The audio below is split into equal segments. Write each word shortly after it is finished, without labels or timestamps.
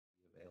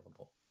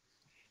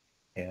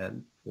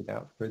And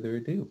without further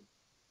ado,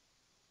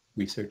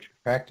 research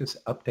practice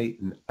update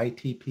in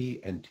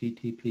ITP and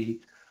TTP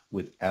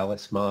with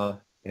Alice Ma,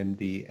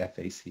 MD,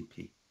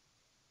 FACP.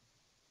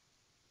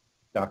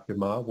 Dr.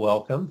 Ma,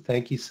 welcome.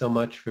 Thank you so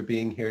much for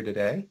being here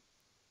today.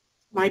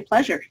 My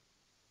pleasure.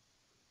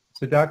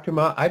 So Dr.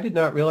 Ma, I did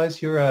not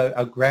realize you're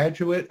a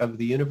graduate of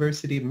the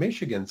University of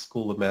Michigan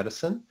School of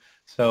Medicine.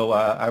 So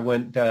I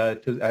went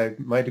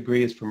my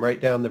degree is from right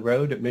down the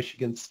road at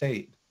Michigan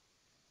State.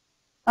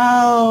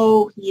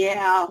 Oh,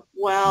 yeah.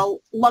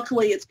 Well,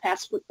 luckily it's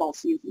past football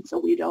season, so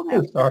we don't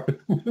have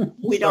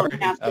we don't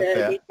have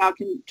to be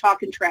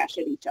talking trash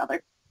at each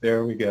other.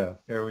 There we go.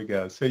 There we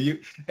go. So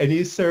you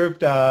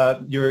served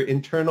your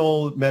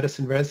internal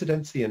medicine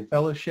residency and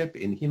fellowship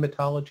in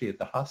hematology at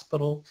the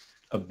Hospital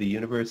of the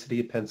University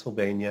of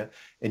Pennsylvania,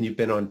 and you've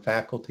been on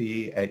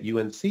faculty at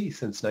UNC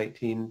since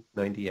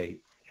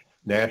 1998.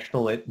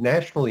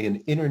 Nationally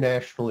and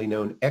internationally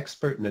known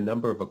expert in a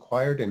number of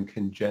acquired and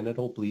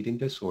congenital bleeding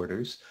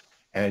disorders,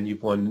 and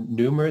you've won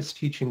numerous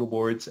teaching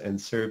awards and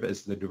serve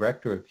as the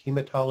Director of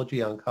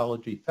Hematology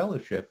Oncology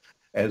Fellowship,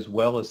 as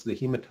well as the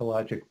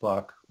hematologic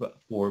block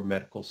for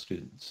medical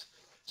students.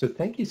 So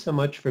thank you so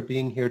much for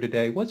being here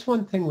today. What's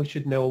one thing we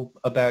should know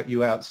about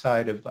you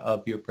outside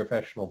of your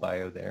professional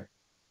bio there?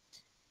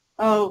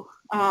 Oh,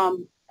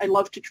 I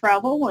love to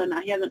travel, and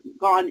I haven't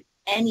gone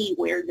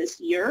anywhere this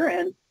year,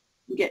 and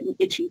I'm getting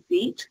itchy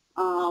feet.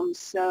 I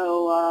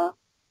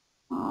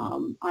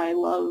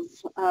love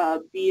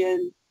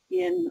being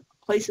in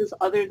places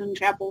other than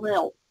Chapel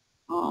Hill.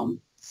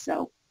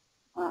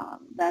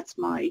 That's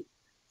my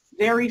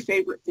very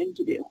favorite thing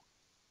to do.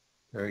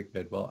 Very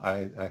good. Well,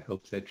 I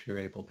hope that you're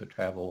able to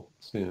travel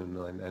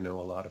soon. I know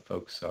a lot of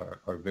folks are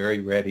very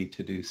ready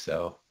to do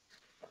so.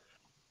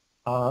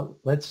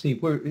 Let's see,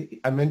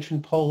 I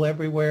mentioned poll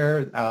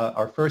everywhere.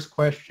 Our first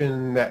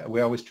question, that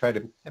we always try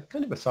to have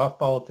kind of a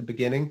softball at the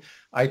beginning.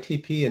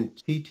 ITP and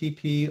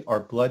TTP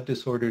are blood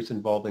disorders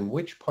involving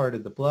which part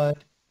of the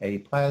blood? A,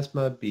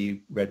 plasma,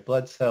 B, red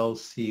blood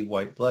cells, C,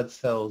 white blood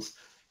cells,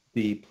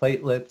 D,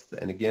 platelets.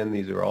 And again,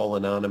 these are all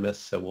anonymous,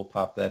 so we'll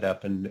pop that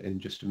up in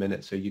just a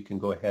minute so you can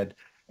go ahead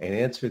and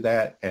answer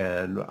that.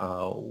 And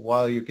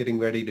while you're getting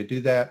ready to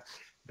do that,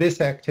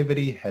 this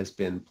activity has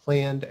been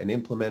planned and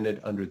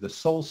implemented under the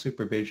sole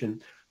supervision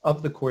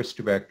of the course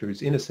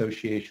directors in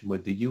association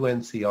with the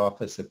UNC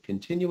Office of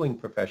Continuing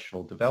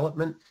Professional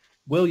Development.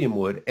 William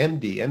Wood,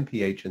 MD,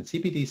 MPH, and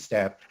CPD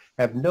staff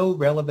have no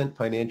relevant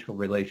financial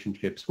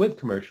relationships with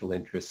commercial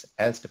interests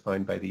as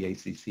defined by the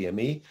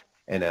ACCME,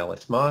 and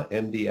Alice Ma,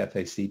 MD,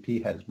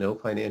 FACP, has no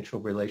financial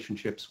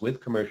relationships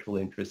with commercial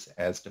interests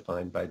as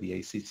defined by the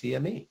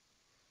ACCME.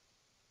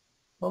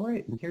 All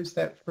right, and here's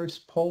that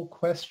first poll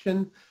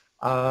question.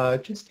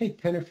 Just take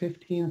 10 or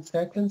 15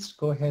 seconds.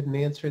 Go ahead and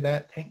answer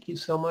that. Thank you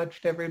so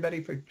much to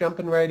everybody for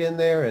jumping right in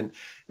there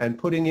and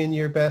putting in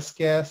your best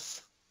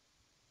guess.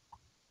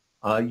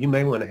 You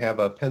may want to have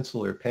a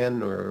pencil or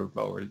pen or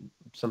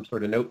some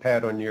sort of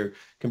notepad on your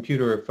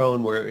computer or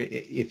phone where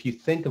if you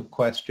think of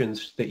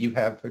questions that you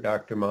have for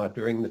Dr. Ma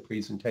during the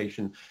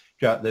presentation,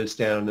 jot those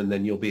down and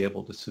then you'll be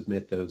able to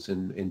submit those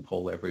in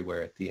poll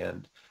everywhere at the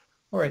end.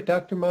 All right,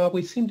 Dr. Ma,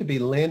 we seem to be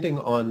landing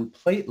on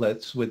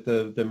platelets with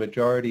the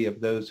majority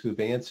of those who've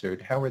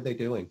answered. How are they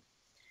doing?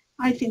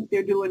 I think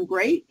they're doing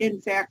great.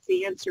 In fact,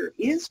 the answer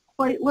is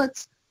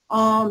platelets.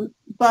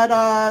 But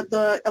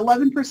the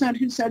 11%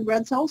 who said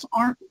red cells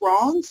aren't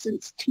wrong,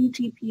 since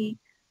TTP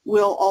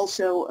will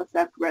also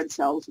affect red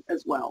cells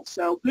as well.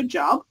 So good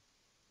job.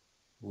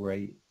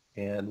 Great.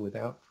 And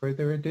without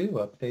further ado,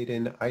 update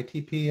in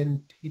ITP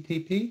and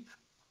TTP.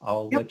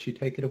 I'll let you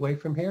take it away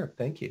from here.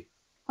 Thank you.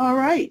 All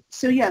right.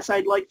 So yes,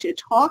 I'd like to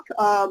talk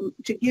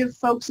to give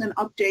folks an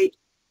update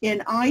in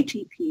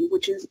ITP,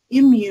 which is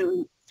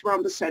immune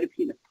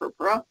thrombocytopenic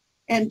purpura,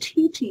 and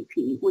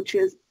TTP, which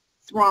is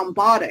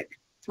thrombotic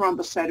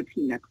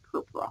thrombocytopenic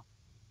purpura.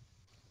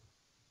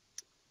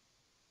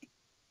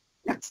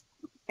 Next.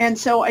 And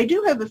so I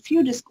do have a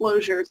few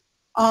disclosures,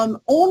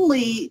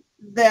 only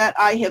that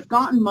I have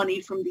gotten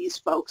money from these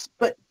folks,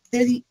 but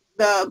the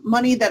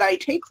money that I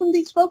take from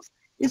these folks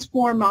is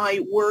for my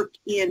work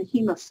in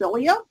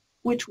hemophilia,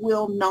 which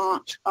will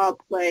not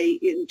play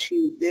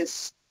into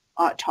this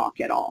talk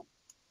at all.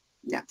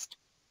 Next.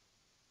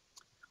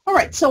 All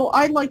right, so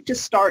I like to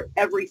start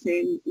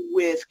everything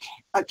with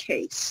a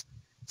case.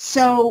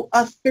 So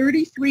a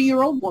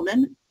 33-year-old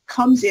woman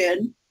comes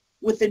in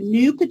with a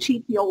new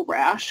petechial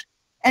rash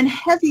and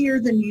heavier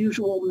than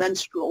usual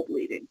menstrual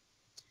bleeding.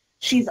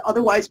 She's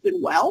otherwise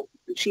been well,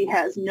 and she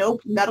has no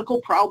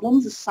medical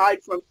problems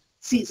aside from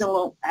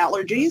seasonal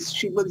allergies.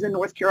 She lives in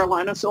North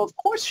Carolina, so of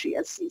course she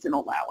has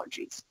seasonal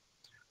allergies.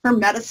 Her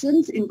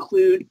medicines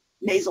include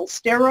nasal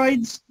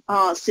steroids,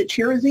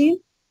 cetirizine,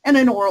 and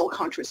an oral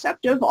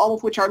contraceptive, all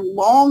of which are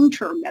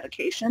long-term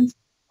medications.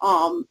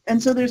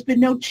 And so there's been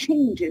no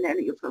change in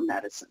any of her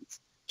medicines.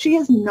 She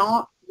has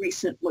not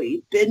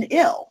recently been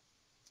ill.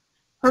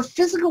 Her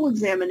physical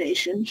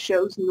examination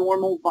shows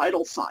normal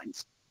vital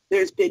signs.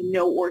 There's been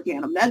no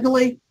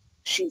organomegaly,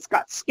 She's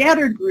got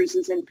scattered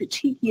bruises and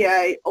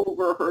petechiae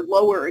over her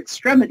lower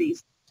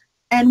extremities.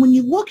 And when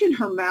you look in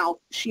her mouth,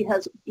 she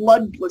has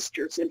blood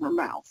blisters in her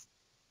mouth.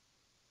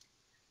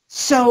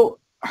 So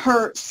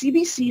her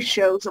CBC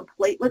shows a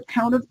platelet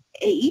count of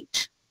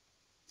 8.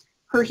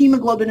 Her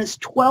hemoglobin is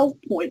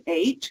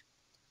 12.8.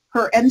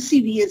 Her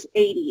MCV is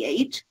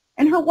 88.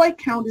 And her white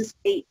count is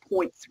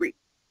 8.3.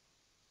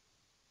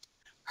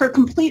 Her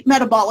complete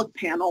metabolic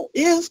panel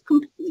is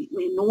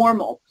completely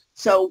normal.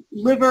 So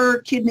liver,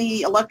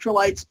 kidney,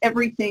 electrolytes,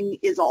 everything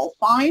is all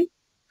fine.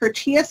 Her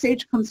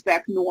TSH comes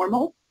back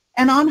normal.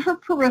 And on her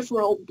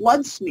peripheral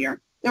blood smear,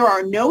 there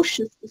are no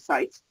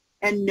schistocytes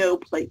and no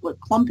platelet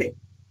clumping.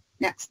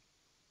 Next.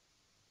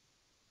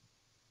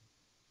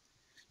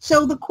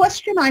 So the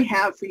question I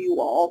have for you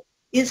all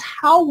is,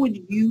 how would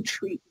you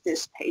treat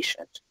this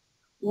patient?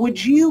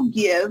 Would you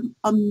give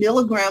 1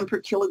 milligram per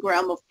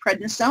kilogram of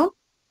prednisone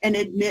and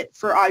admit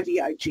for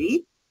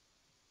IVIG?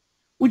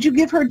 Would you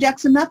give her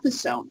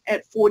dexamethasone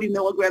at 40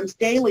 milligrams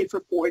daily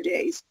for 4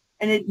 days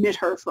and admit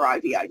her for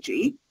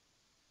IVIG?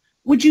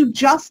 Would you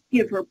just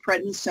give her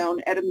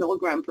prednisone at 1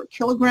 milligram per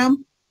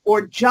kilogram,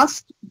 or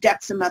just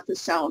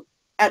dexamethasone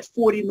at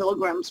 40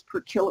 milligrams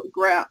per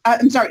kilogram,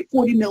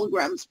 40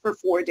 milligrams for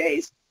 4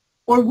 days?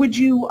 Or would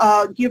you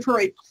give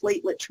her a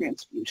platelet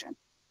transfusion?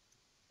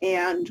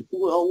 And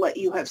we'll let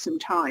you have some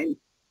time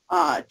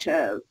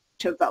to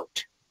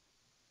vote.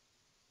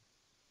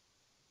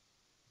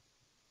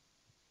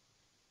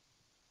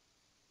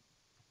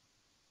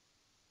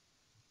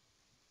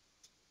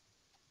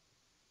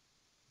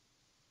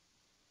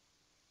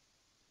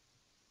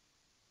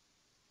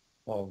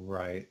 All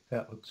right,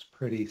 that looks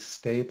pretty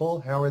stable.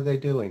 How are they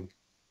doing?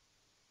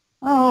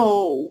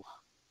 Oh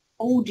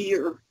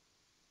dear.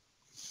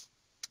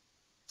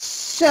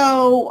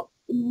 So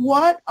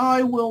what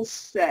I will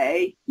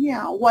say,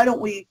 why don't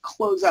we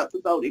close out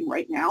the voting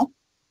right now,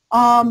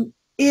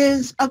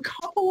 is a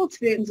couple of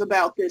things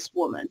about this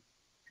woman.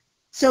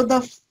 So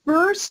the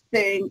first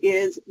thing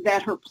is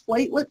that her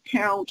platelet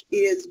count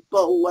is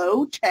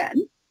below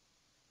 10.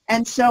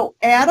 And so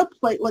at a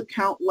platelet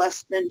count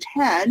less than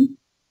 10,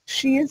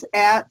 she is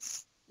at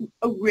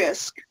a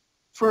risk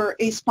for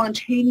a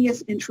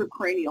spontaneous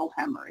intracranial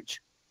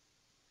hemorrhage.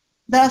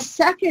 The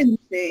second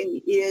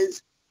thing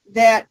is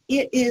that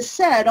it is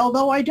said,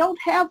 although I don't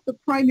have the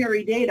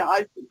primary data,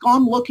 I've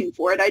gone looking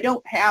for it, I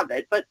don't have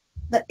it, but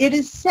it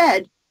is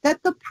said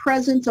that the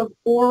presence of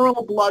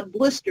oral blood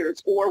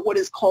blisters, or what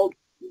is called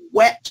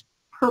wet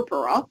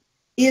purpura,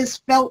 is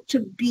felt to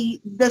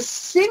be the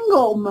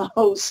single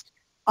most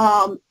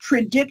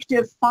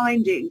predictive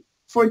finding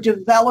for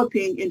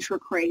developing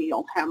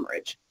intracranial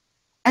hemorrhage.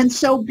 And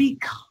so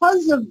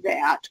because of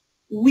that,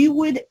 we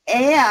would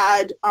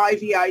add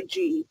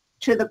IVIG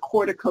to the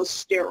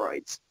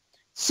corticosteroids.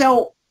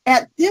 So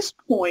at this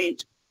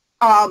point,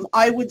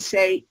 I would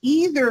say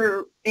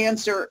either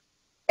answer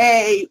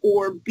A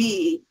or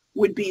B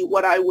would be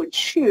what I would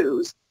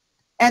choose.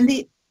 And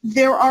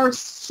there are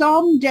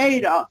some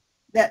data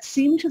that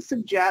seem to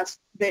suggest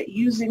that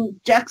using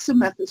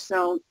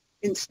dexamethasone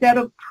instead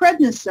of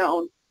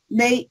prednisone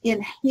may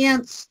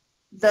enhance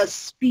the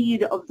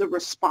speed of the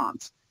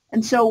response.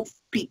 And so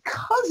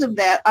because of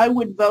that, I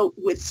would vote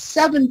with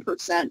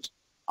 7%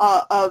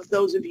 of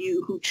those of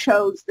you who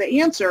chose the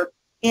answer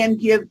and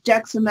give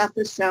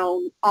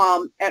dexamethasone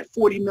at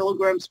 40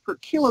 milligrams per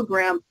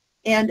kilogram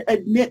and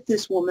admit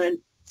this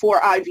woman for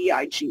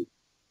IVIG.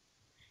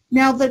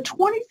 Now, the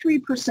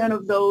 23%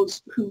 of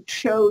those who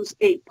chose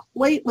a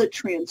platelet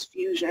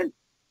transfusion,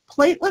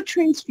 platelet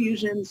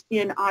transfusions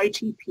in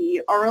ITP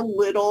are a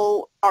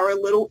little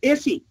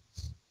iffy.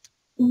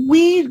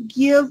 We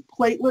give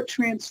platelet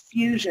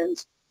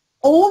transfusions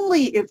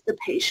only if the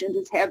patient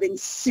is having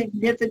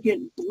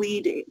significant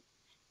bleeding.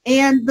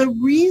 And the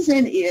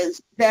reason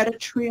is that a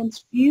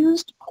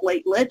transfused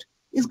platelet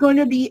is going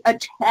to be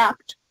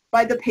attacked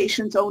by the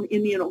patient's own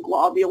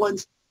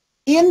immunoglobulins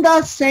in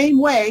the same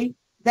way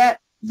that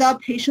the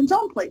patient's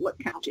own platelet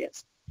count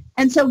is.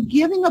 And so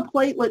giving a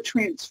platelet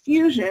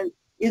transfusion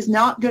is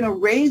not going to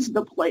raise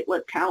the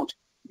platelet count.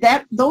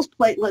 Those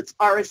platelets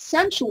are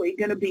essentially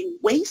going to be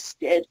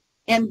wasted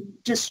and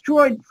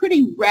destroyed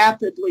pretty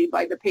rapidly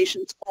by the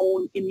patient's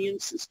own immune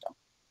system.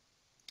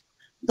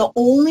 The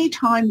only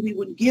time we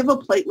would give a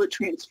platelet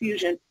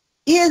transfusion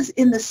is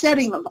in the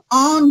setting of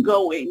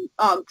ongoing,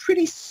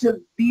 pretty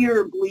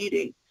severe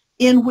bleeding,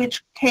 in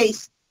which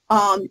case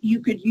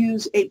you could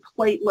use a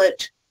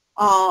platelet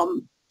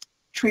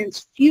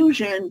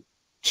transfusion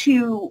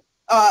to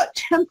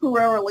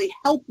temporarily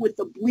help with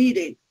the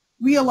bleeding,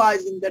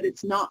 realizing that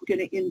it's not going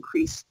to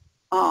increase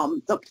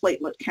the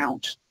platelet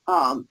count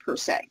per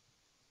se.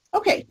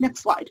 Okay,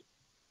 next slide.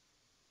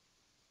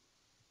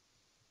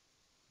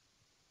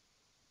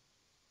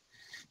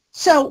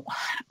 So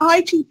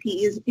ITP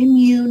is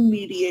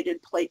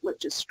immune-mediated platelet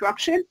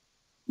destruction.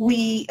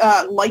 We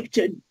like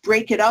to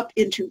break it up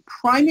into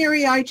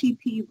primary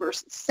ITP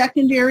versus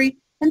secondary.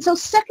 And so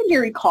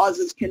secondary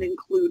causes can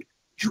include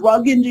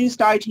drug-induced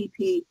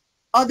ITP,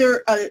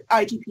 other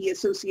ITP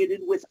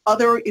associated with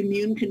other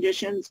immune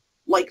conditions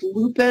like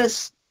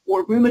lupus,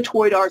 or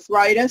rheumatoid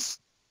arthritis.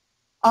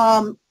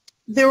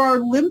 There are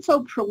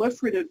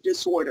lymphoproliferative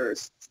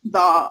disorders,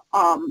 the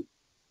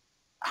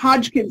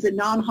Hodgkin's and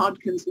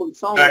non-Hodgkin's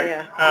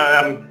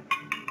lymphoma.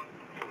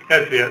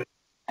 That's it.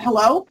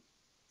 Hello?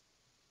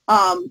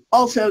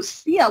 Also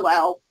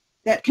CLL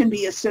that can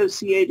be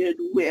associated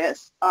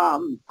with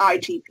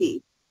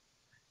ITP.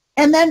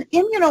 And then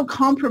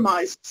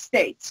immunocompromised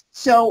states.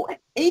 So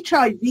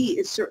HIV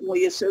is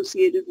certainly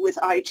associated with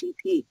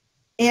ITP.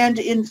 And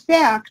in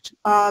fact,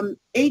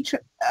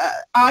 ITP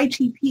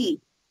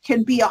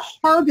can be a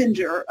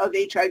harbinger of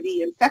HIV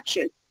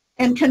infection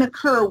and can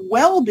occur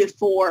well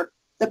before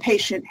the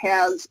patient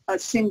has a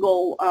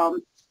single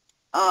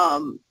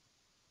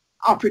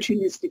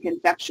opportunistic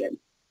infection.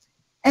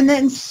 And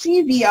then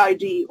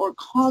CVID, or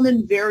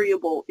common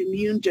variable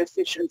immune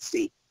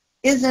deficiency,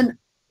 is an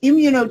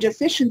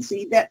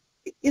immunodeficiency that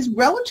is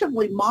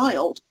relatively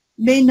mild,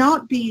 may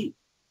not be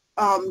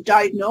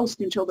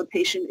diagnosed until the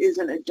patient is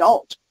an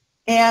adult.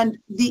 And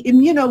the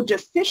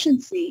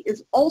immunodeficiency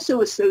is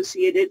also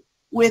associated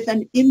with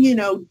an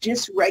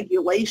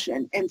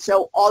immunodysregulation, and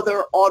so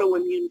other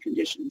autoimmune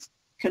conditions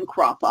can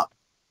crop up.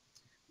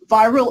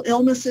 Viral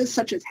illnesses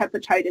such as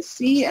hepatitis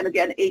C and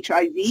again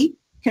HIV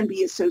can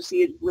be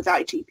associated with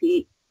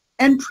ITP,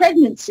 and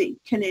pregnancy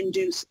can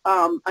induce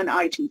an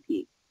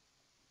ITP.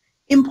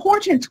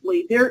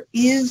 Importantly, there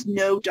is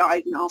no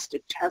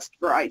diagnostic test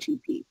for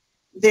ITP.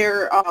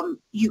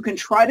 You can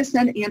try to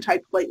send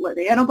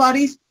antiplatelet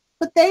antibodies,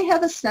 but they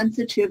have a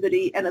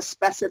sensitivity and a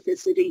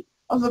specificity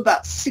of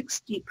about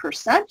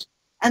 60%,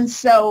 and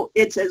so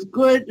it's as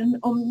good and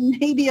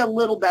maybe a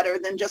little better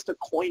than just a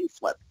coin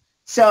flip.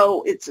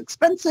 So it's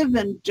expensive,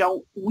 and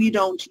we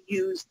don't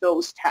use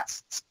those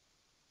tests.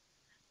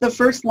 The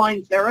first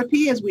line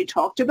therapy, as we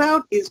talked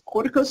about, is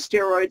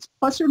corticosteroids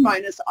plus or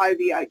minus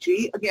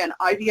IVIG. Again,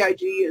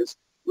 IVIG is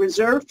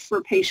reserved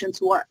for patients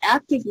who are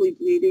actively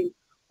bleeding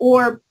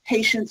or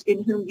patients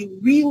in whom you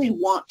really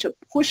want to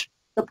push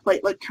the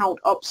platelet count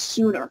up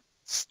sooner.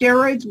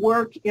 Steroids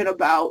work in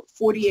about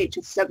 48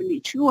 to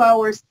 72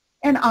 hours,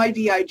 and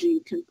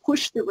IVIG can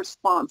push the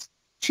response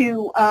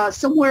to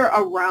somewhere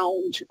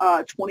around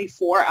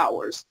 24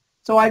 hours.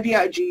 So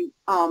IVIG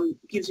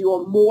gives you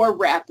a more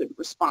rapid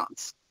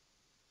response.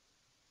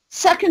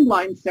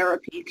 Second-line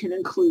therapy can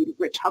include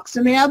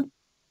rituximab,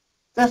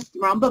 the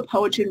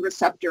thrombopoietin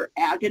receptor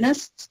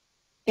agonists,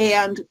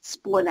 and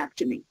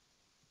splenectomy.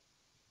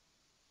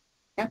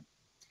 Okay.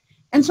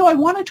 And so I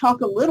want to talk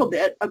a little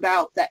bit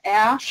about the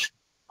ASH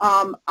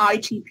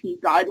ITP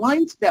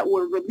guidelines that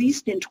were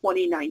released in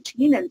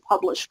 2019 and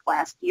published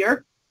last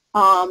year.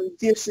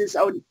 This is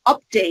an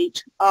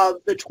update of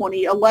the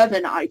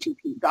 2011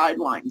 ITP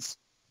guidelines.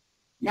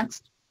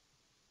 Next.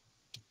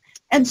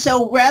 And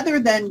so rather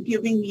than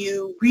reading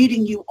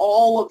you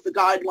all of the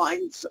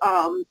guidelines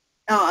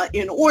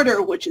in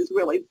order, which is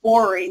really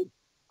boring,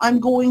 I'm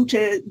going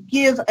to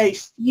give a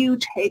few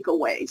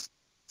takeaways.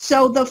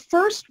 So the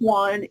first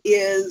one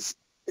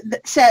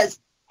says,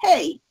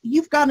 hey,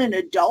 you've got an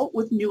adult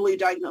with newly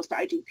diagnosed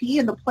ITP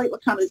and the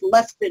platelet count is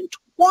less than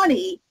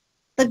 20.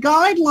 The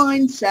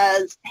guideline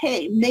says,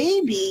 hey,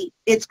 maybe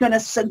it's going to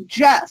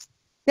suggest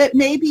that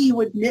maybe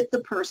you admit the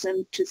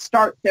person to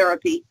start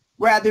therapy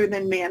rather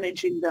than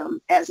managing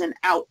them as an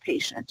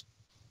outpatient.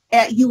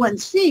 At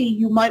UNC,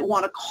 you might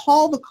want to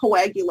call the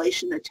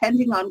coagulation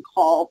attending on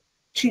call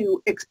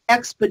to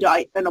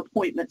expedite an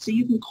appointment. So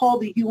you can call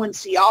the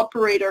UNC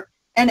operator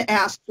and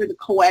ask for the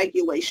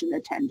coagulation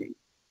attending.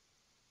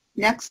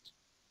 Next.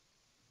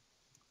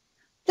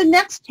 The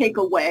next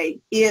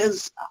takeaway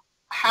is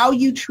how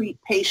you treat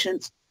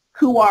patients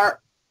who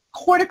are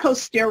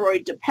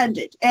corticosteroid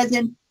dependent, as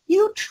in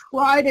you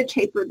try to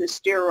taper the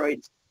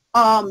steroids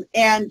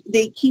and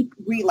they keep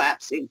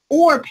relapsing,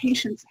 or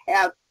patients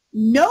have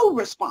no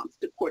response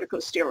to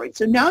corticosteroids.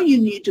 So now you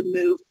need to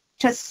move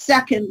to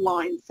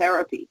second-line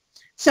therapy.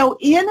 So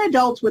in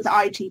adults with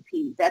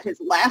ITP that has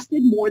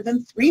lasted more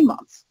than 3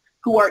 months,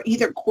 who are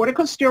either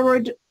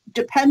corticosteroid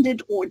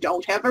dependent or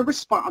don't have a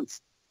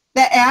response,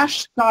 the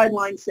ASH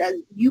guideline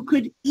says you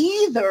could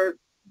either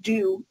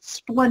do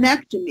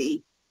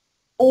splenectomy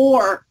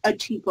or a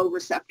TPO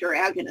receptor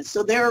agonist.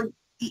 So they're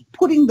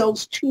putting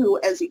those two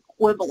as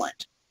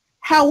equivalent.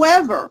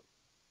 However,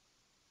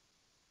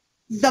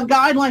 the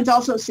guidelines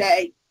also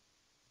say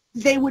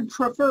they would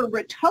prefer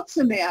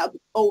rituximab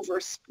over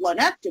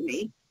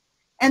splenectomy,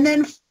 and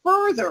then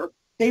further,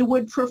 they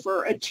would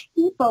prefer a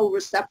TPO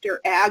receptor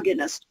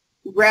agonist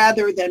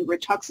rather than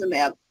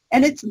rituximab.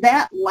 And it's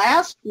that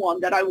last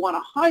one that I want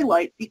to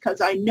highlight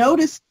because I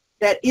noticed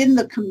that in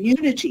the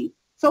community,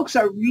 folks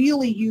are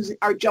really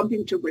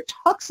jumping to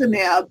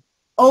rituximab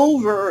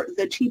over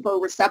the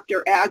TPO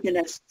receptor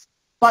agonists.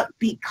 But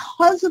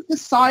because of the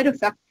side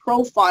effect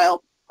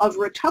profile of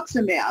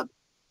rituximab,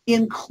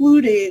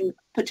 including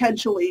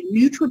potentially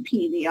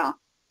neutropenia,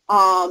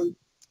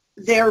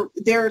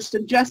 they're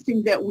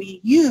suggesting that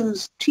we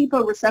use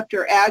TPO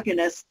receptor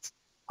agonists,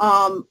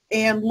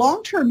 and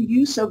long-term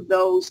use of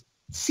those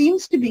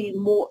seems to be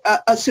more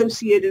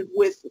associated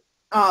with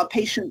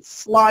patients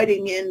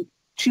sliding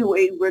into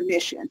a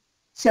remission.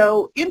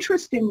 So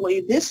interestingly,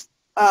 this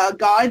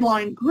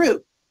guideline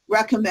group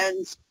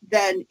recommends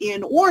then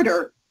in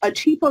order a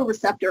TPO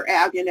receptor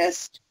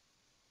agonist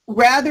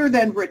rather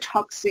than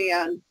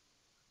Rituxan,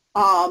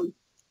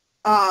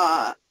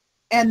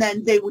 and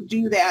then they would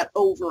do that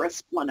over a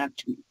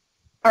splenectomy.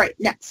 All right,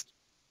 next.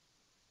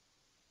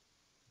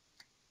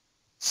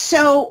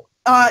 So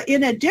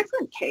in a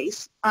different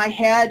case, I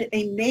had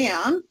a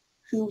man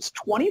who's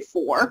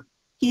 24.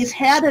 He's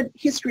had a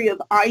history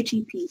of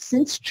ITP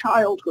since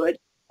childhood,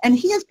 and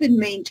he has been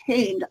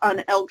maintained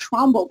on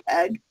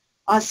L-Thrombopeg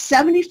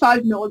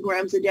 75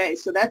 milligrams a day.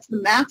 So that's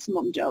the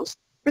maximum dose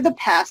for the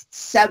past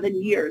 7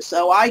 years.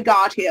 So I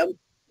got him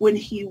when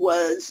he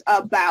was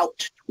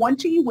about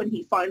 20, when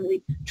he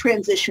finally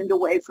transitioned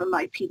away from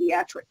my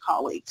pediatric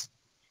colleagues.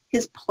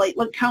 His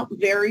platelet count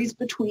varies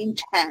between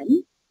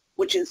 10,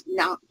 which is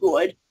not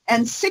good,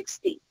 and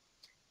 60.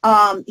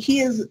 He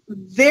is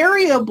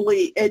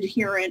variably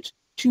adherent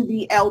to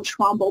the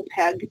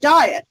L-Thrombopeg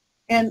diet.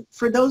 And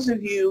for those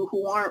of you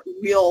who aren't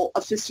real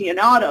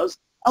aficionados,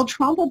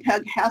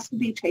 L-Thrombopeg has to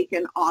be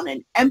taken on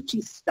an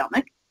empty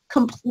stomach,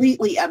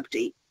 completely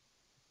empty,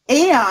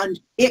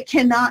 and it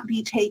cannot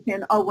be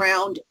taken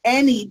around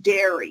any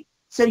dairy.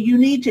 So you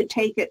need to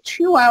take it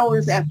 2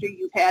 hours after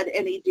you've had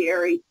any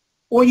dairy,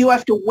 or you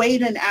have to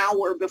wait an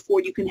hour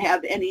before you can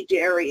have any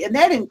dairy, and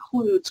that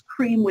includes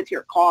cream with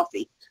your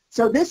coffee.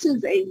 So this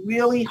is a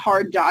really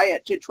hard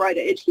diet to try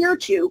to adhere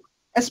to,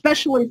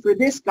 especially for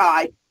this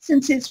guy,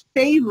 since his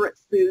favorite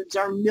foods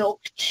are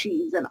milk,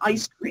 cheese, and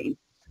ice cream.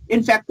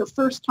 In fact, the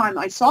first time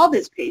I saw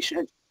this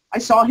patient, I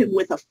saw him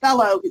with a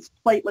fellow. His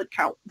platelet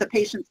count, the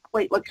patient's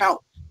platelet count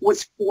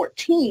was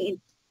 14,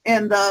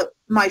 and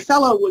my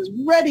fellow was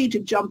ready to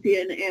jump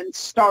in and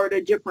start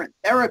a different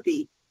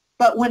therapy.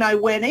 But when I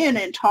went in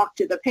and talked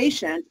to the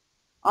patient,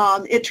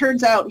 it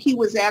turns out he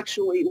was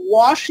actually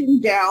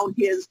washing down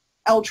his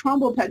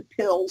L-Thrombopeg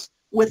pills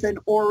with an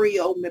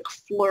Oreo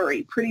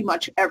McFlurry pretty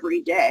much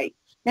every day.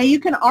 Now,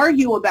 you can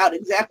argue about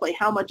exactly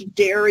how much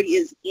dairy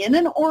is in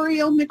an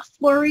Oreo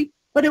McFlurry,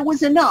 but it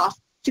was enough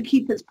to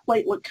keep his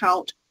platelet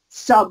count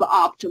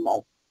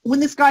suboptimal. When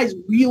this guy is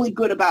really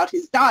good about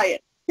his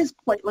diet, his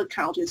platelet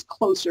count is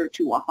closer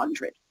to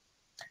 100.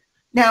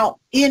 Now,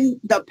 in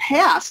the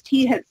past,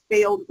 he had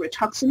failed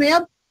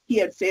rituximab, he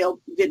had failed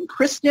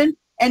vincristine,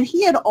 and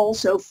he had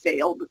also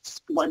failed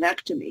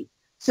splenectomy.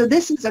 So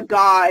this is a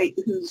guy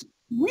who's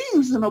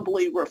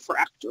reasonably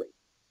refractory.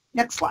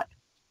 Next slide.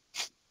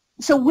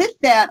 So with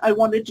that, I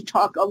wanted to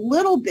talk a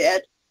little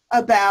bit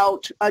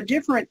about a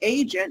different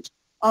agent,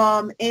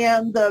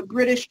 and the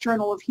British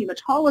Journal of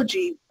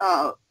Hematology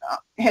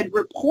had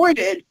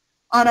reported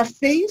on a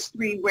phase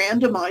 3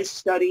 randomized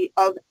study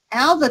of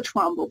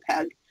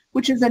avatrombopeg,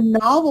 which is a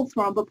novel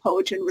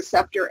thrombopoietin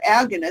receptor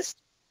agonist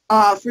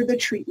for the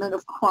treatment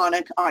of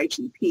chronic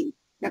ITP.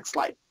 Next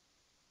slide.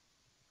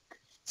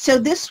 So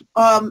this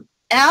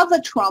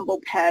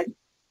avatrombopeg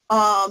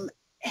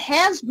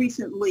has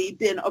recently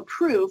been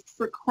approved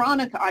for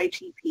chronic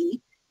ITP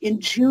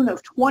in June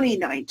of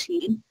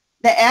 2019.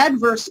 The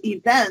adverse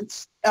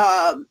events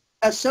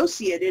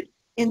associated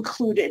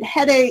included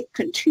headache,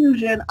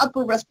 contusion,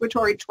 upper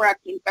respiratory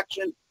tract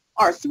infection,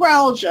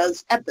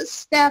 arthralgias,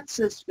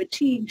 epistaxis,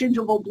 fatigue,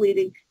 gingival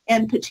bleeding,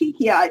 and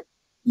petechiae.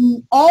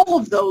 All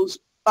of those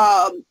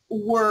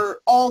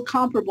were all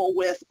comparable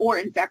with, or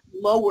in fact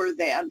lower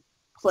than,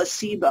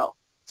 placebo.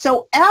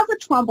 So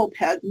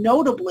avatrombopeg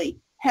notably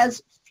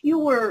has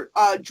fewer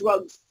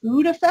drug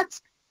food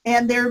effects,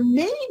 and there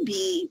may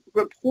be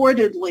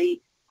reportedly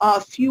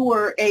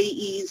fewer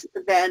AEs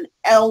than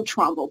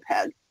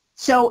L-Thrombopeg.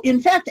 So in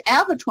fact,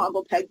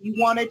 avatrombopeg you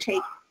want to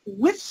take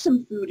with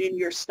some food in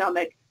your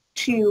stomach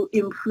to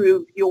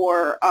improve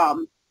your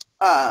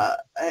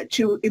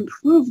to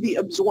improve the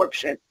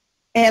absorption,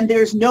 and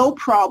there's no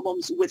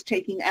problems with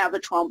taking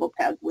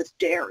avatrombopeg with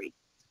dairy.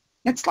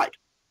 Next slide.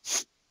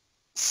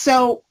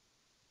 So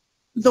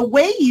the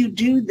way you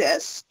do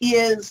this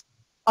is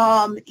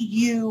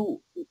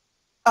you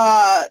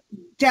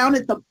down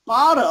at the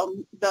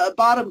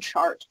bottom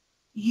chart,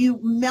 you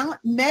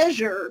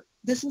measure,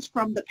 this is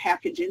from the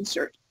package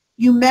insert,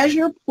 you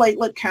measure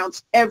platelet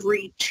counts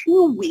every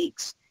 2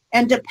 weeks,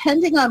 and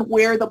depending on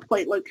where the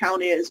platelet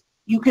count is,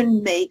 you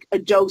can make a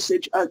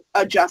dosage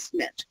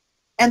adjustment.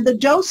 And the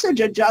dosage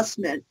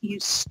adjustment, you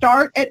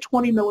start at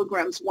 20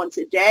 milligrams once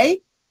a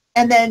day,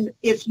 and then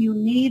if you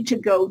need to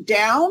go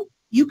down,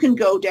 you can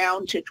go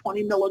down to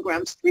 20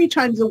 milligrams 3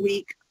 times a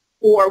week,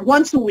 or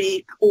once a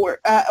week, or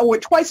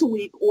twice a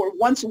week, or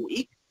once a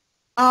week.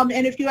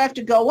 And if you have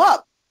to go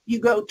up, you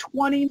go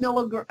 20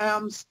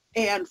 milligrams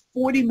and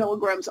 40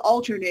 milligrams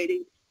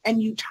alternating,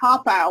 and you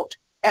top out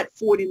at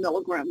 40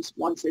 milligrams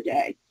once a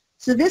day.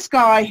 So this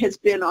guy has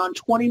been on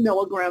 20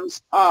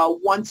 milligrams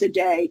once a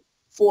day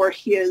for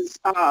his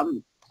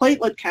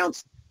platelet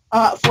counts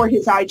for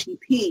his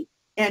ITP,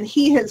 and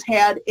he has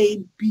had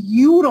a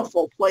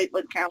beautiful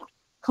platelet count,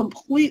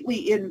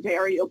 completely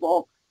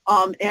invariable,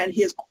 and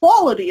his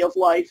quality of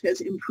life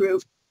has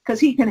improved because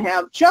he can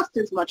have just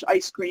as much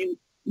ice cream,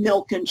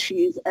 milk, and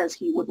cheese as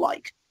he would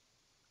like.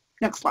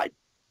 Next slide.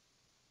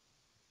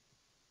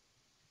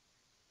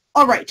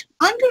 All right,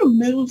 I'm going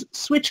to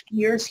switch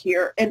gears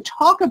here and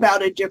talk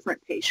about a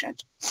different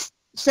patient.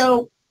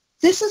 So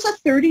this is a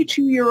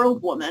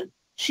 32-year-old woman.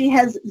 She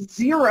has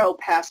 0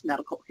 past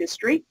medical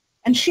history,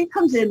 and she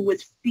comes in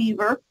with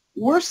fever,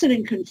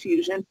 worsening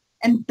confusion,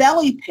 and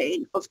belly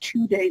pain of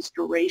 2 days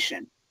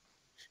duration.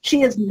 She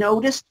has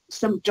noticed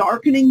some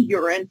darkening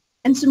urine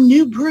and some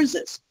new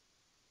bruises.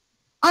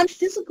 On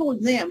physical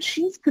exam,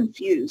 she's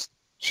confused.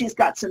 She's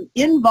got some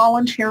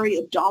involuntary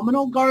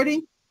abdominal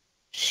guarding.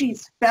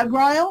 She's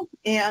febrile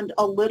and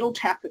a little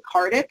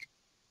tachycardic,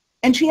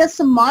 and she has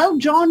some mild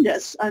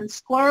jaundice and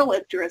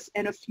sclerolicterus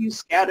and a few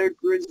scattered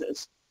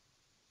bruises.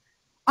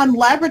 On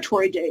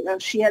laboratory data,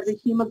 she has a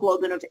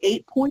hemoglobin of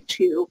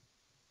 8.2,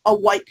 a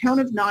white count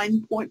of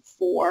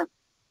 9.4,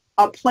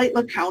 a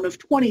platelet count of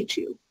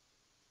 22.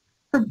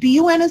 Her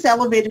BUN is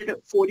elevated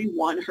at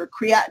 41, her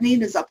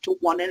creatinine is up to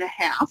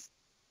 1.5,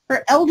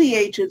 her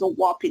LDH is a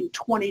whopping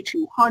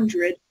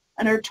 2,200,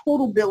 and her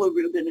total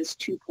bilirubin is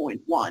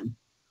 2.1.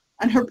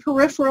 And her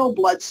peripheral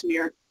blood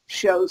smear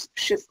shows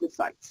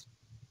schistocytes.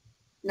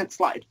 Next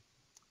slide.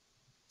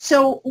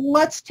 So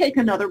let's take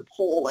another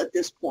poll at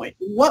this point.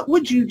 What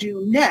would you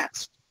do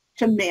next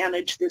to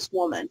manage this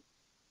woman?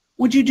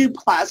 Would you do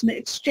plasma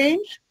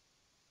exchange?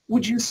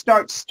 Would you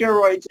start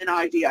steroids and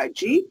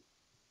IVIG?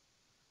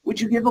 Would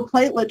you give a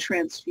platelet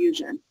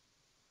transfusion?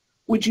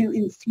 Would you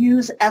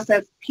infuse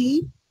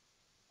FFP?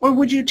 Or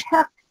would you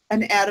check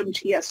an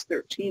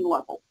ADAM-TS13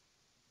 level?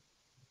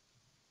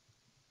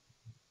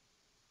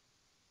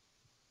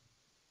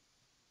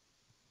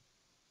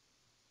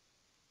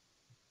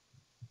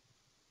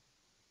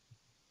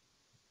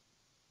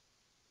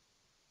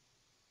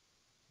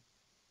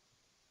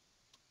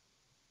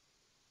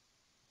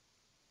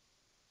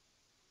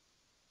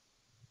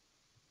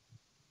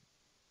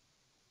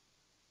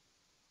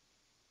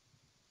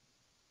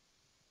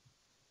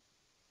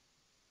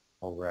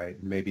 All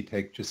right, maybe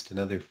take just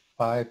another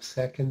 5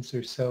 seconds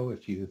or so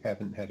if you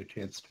haven't had a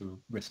chance to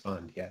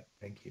respond yet.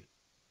 Thank you.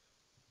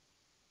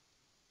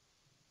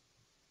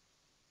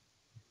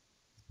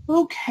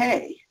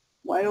 Okay,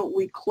 why don't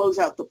we close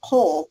out the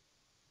poll?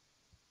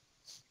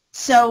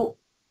 So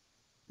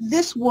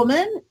this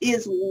woman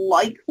is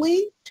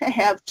likely to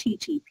have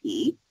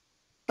TTP,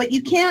 but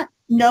you can't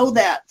know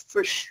that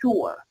for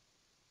sure.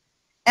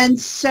 And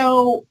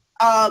so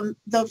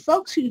the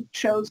folks who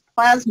chose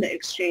plasma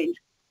exchange,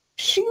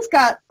 she's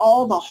got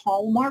all the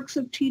hallmarks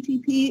of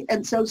TTP,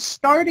 and so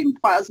starting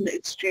plasma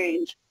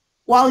exchange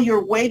while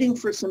you're waiting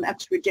for some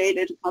extra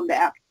data to come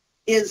back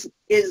is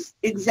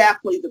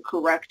exactly the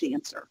correct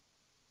answer.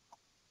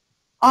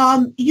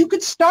 You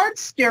could start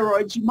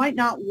steroids. You might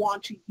not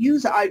want to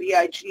use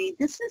IVIG.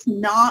 This is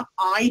not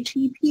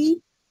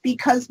ITP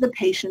because the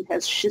patient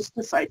has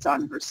schistocytes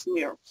on her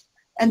smear.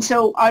 And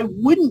so I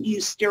wouldn't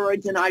use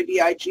steroids and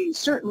IVIG,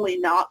 certainly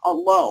not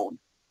alone.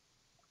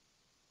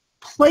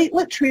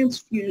 Platelet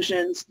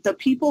transfusions, the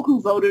people who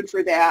voted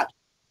for that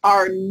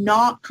are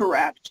not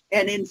correct.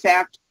 And in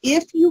fact,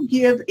 if you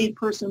give a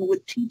person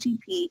with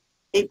TTP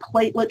a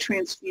platelet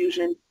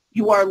transfusion,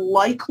 you are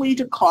likely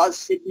to cause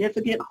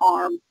significant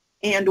harm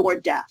and or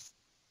death.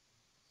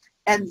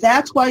 And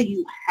that's why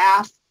you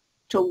have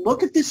to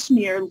look at the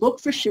smear,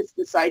 look for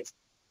schistocytes.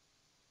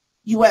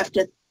 You have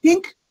to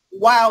think,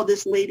 wow,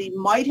 this lady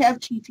might have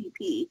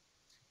TTP,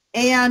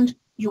 and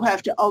you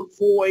have to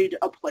avoid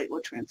a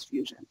platelet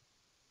transfusion.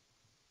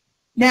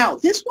 Now,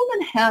 this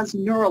woman has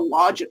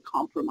neurologic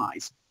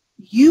compromise.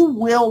 You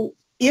will,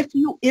 if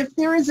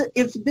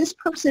this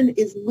person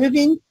is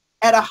living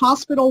at a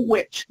hospital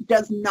which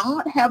does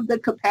not have the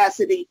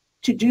capacity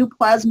to do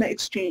plasma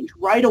exchange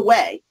right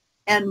away,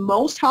 and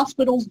most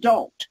hospitals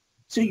don't.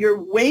 So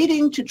you're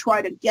waiting to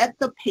try to get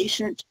the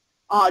patient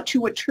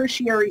to a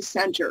tertiary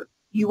center,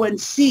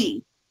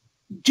 UNC,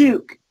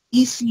 Duke,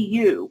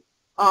 ECU,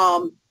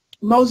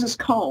 Moses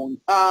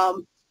Cone,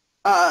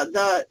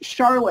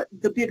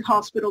 the big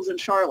hospitals in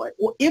Charlotte.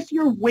 Well, if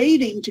you're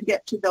waiting to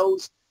get to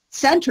those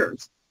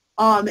centers,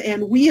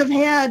 and we have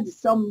had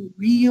some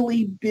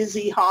really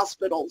busy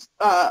hospitals,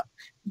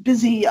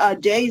 busy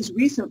days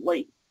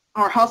recently,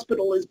 our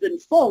hospital has been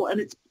full,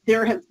 and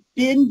there have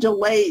been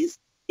delays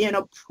in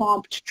a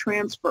prompt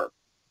transfer.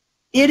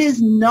 It is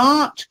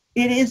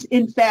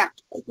in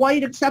fact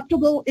quite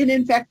acceptable, and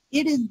in fact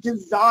it is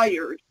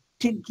desired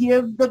to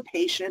give the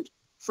patient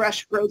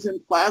fresh frozen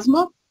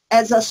plasma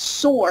as a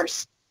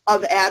source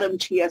of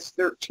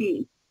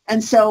ADAM-TS13.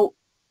 And so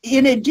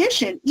in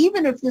addition,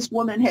 even if this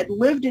woman had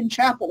lived in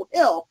Chapel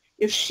Hill,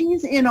 if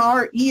she's in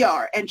our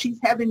ER and she's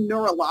having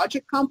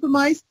neurologic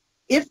compromise,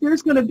 if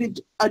there's going to be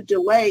a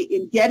delay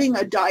in getting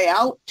a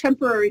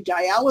temporary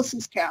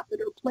dialysis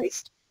catheter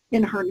placed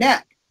in her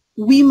neck,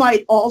 we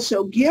might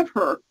also give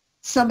her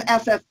some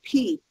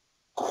FFP.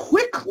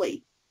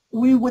 Quickly,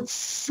 we would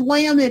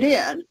slam it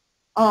in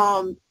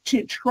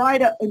to try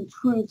to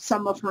improve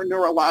some of her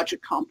neurologic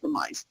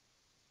compromise.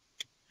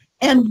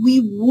 And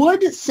we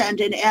would send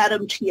an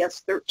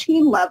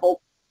ADAM-TS13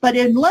 level, but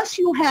unless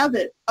you have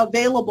it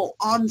available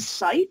on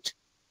site,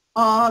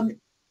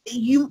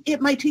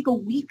 it might take a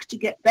week to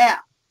get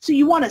back. So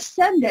you want to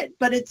send it,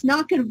 but it's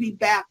not going to be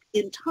back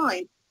in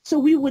time. So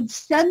we would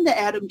send the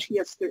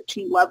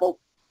ADAM-TS13 level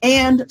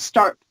and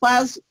start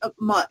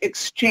plasma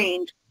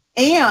exchange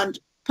and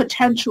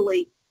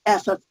potentially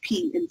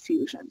FFP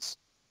infusions.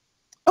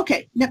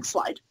 Okay, next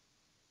slide.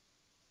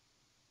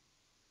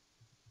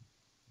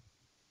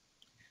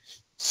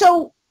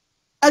 So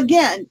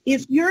again,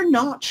 if you're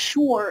not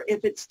sure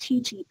if it's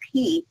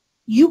TTP,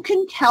 you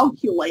can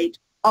calculate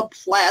a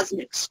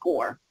plasmic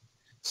score.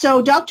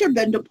 So Dr.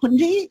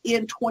 Bendapundi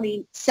in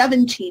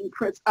 2017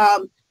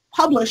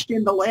 published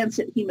in the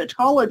Lancet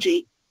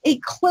Hematology a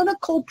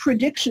clinical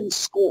prediction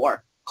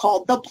score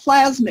called the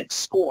plasmic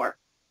score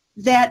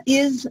that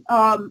is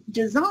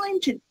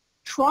designed to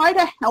try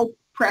to help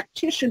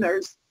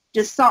practitioners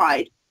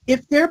decide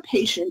if their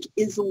patient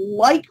is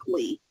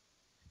likely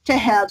to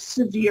have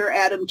severe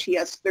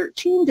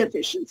ADAM-TS13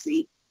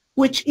 deficiency,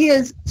 which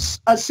is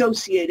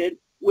associated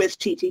with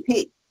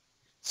TTP.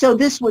 So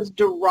this was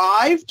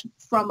derived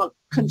from a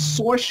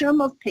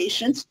consortium of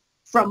patients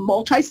from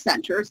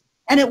multi-centers,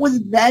 and it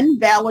was then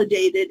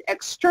validated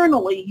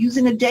externally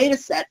using a data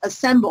set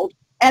assembled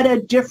at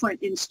a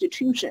different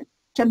institution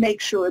to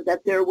make sure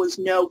that there was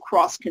no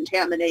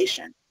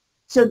cross-contamination.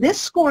 So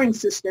this scoring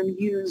system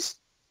used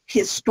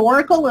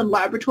historical and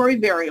laboratory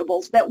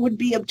variables that would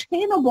be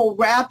obtainable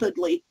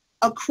rapidly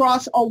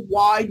across a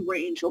wide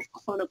range of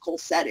clinical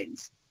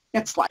settings.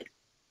 Next slide.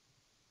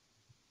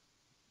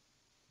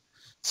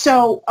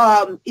 So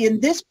in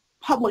this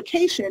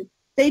publication,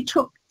 they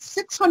took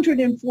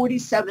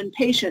 647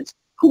 patients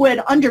who had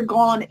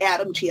undergone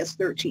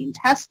ADAM-TS13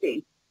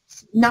 testing.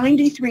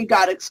 93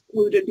 got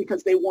excluded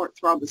because they weren't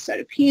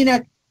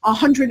thrombocytopenic.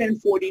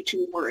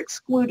 142 were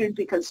excluded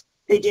because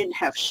they didn't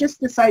have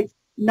schistocytes.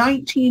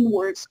 19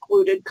 were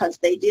excluded because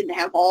they didn't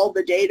have all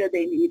the data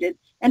they needed,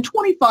 and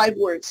 25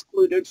 were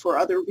excluded for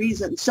other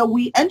reasons. So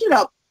we ended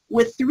up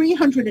with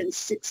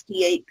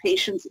 368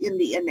 patients in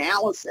the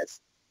analysis.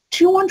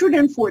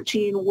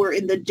 214 were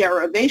in the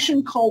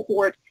derivation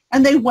cohort,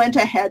 and they went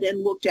ahead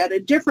and looked at a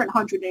different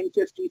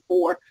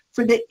 154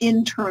 for the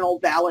internal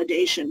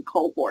validation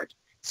cohort.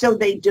 So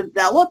they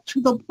developed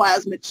the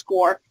plasmic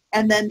score,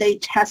 and then they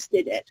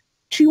tested it.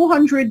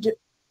 200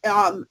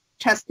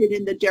 tested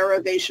in the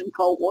derivation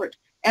cohort,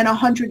 and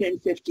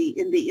 150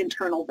 in the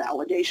internal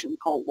validation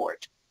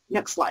cohort.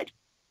 Next slide.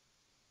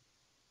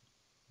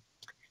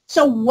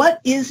 So what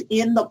is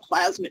in the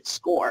plasmic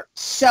score?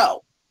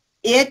 So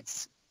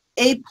it's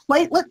a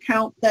platelet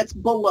count that's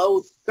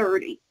below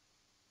 30.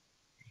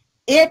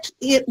 It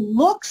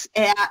looks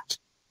at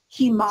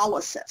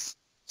hemolysis.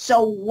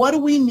 So what do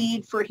we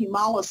need for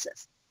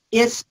hemolysis?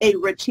 It's a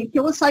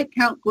reticulocyte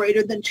count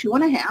greater than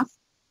 2.5,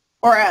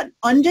 or an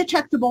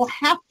undetectable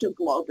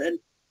haptoglobin,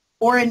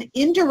 or an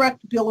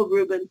indirect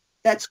bilirubin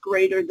that's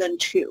greater than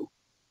 2.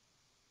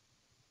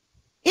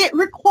 It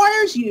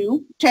requires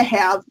you to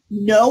have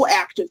no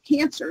active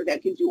cancer,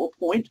 that gives you a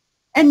point,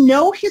 and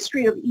no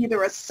history of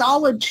either a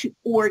solid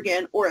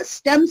organ or a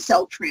stem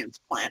cell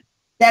transplant,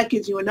 that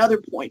gives you another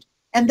point.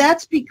 And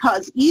that's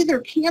because either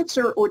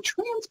cancer or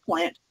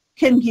transplant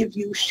can give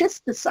you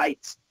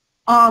schistocytes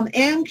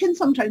and can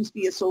sometimes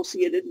be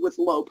associated with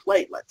low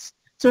platelets.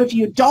 So if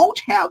you don't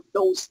have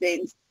those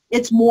things,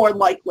 it's more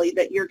likely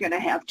that you're going to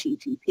have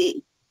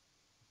TTP.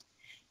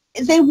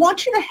 They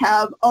want you to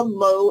have a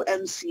low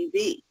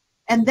MCV,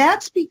 and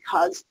that's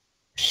because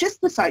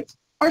schistocytes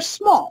are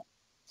small.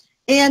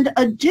 And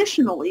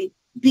additionally,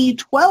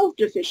 B12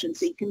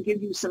 deficiency can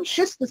give you some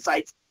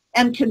schistocytes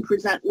and can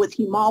present with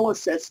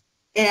hemolysis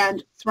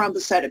and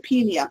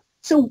thrombocytopenia.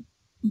 So,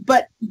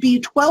 but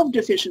B12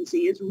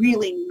 deficiency is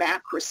really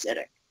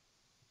macrocytic,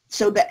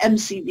 so the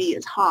MCV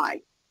is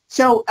high.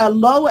 So a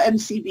low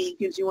MCV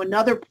gives you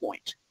another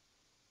point.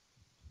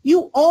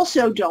 You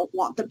also don't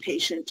want the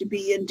patient to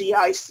be in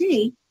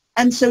DIC,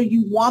 and so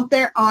you want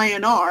their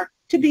INR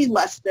to be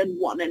less than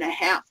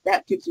 1.5.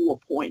 That gives you a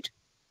point.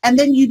 And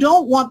then you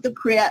don't want the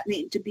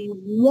creatinine to be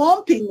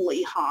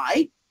whompingly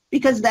high,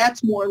 because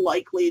that's more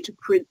likely to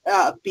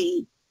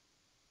be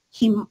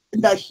the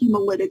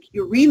hemolytic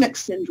uremic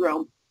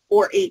syndrome,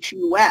 or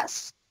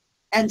HUS.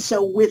 And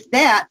so with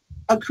that,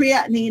 a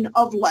creatinine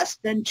of less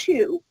than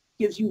 2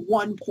 gives you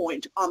 1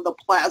 point on the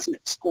plasmic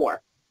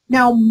score.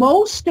 Now,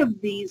 most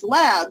of these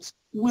labs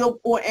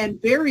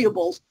and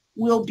variables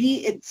will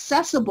be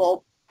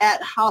accessible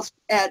at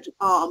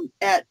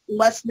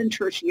less than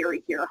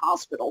tertiary care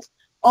hospitals.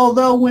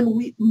 Although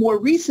more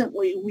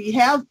recently, we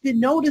have been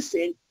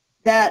noticing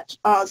that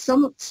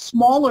some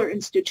smaller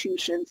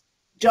institutions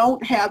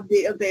don't have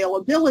the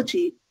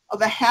availability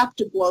of a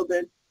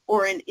haptoglobin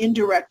or an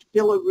indirect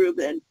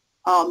bilirubin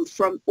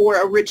or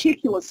a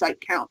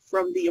reticulocyte count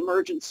from the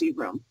emergency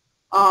room.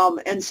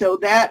 And so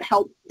that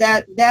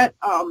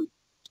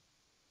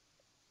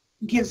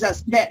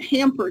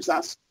hampers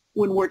us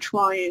when we're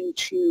trying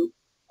to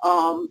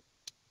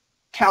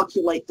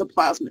calculate the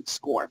plasmic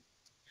score.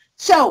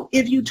 So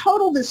if you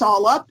total this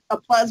all up, a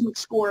plasmic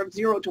score of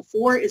 0 to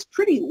 4 is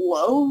pretty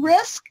low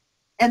risk.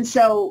 And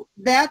so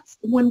that's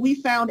when we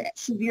found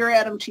severe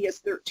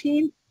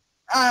ADAM-TS13,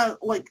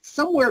 like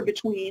somewhere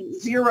between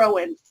 0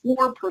 and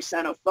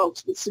 4% of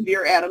folks with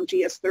severe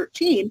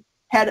ADAMTS13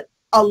 had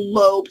a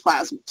low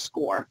plasmic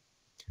score.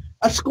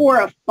 A score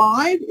of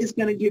 5 is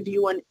going to give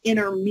you an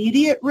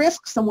intermediate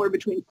risk, somewhere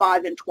between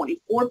 5 and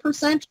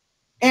 24%,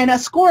 and a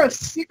score of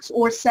 6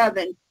 or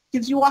 7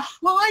 gives you a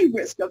high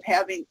risk of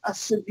having a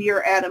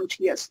severe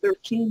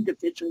ADAMTS13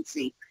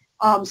 deficiency.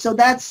 So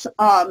that's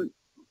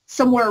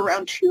somewhere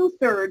around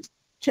 2/3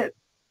 to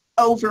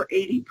over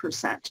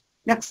 80%.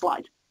 Next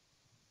slide.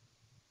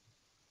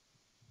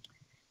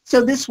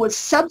 So this was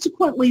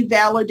subsequently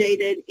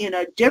validated in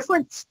a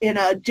different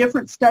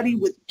study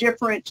with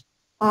different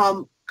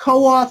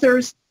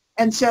co-authors.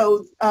 And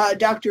so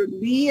Dr.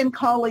 Lee and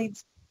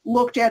colleagues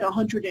looked at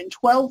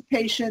 112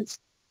 patients,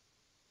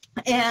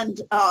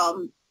 and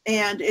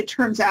it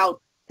turns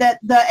out that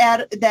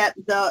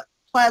the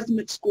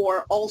plasmic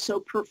score also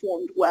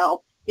performed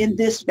well in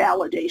this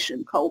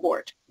validation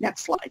cohort.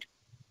 Next slide.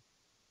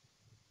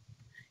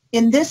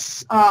 In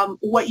this,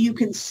 what you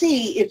can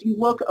see, if you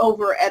look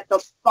over at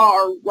the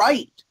far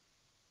right,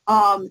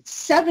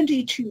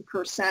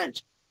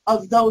 72%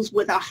 of those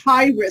with a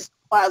high-risk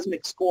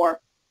plasmic score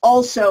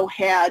also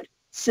had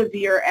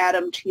severe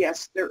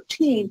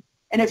ADAMTS13.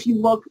 And if you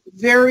look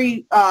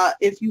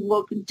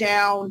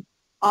down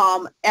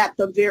at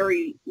the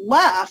very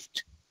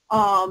left,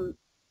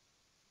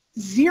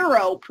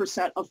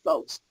 0% of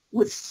folks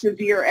with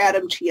severe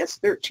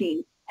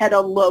ADAMTS13 had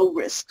a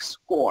low-risk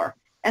score.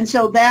 And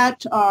so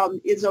that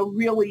is a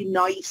really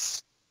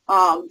nice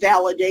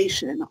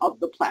validation of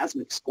the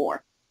plasmic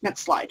score.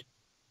 Next slide.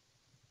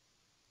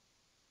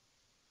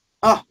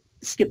 Oh,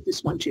 skip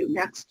this one too.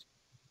 Next.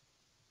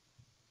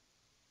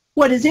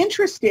 What is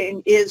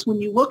interesting is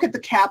when you look at the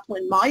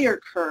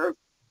Kaplan-Meier curve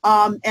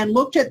and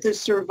looked at the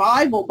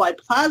survival by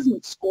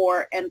plasmic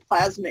score and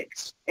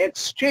plasmic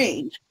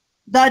exchange,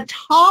 the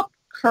top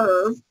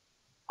curve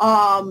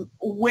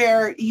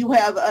where you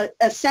have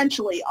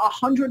essentially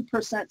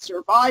 100%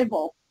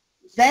 survival,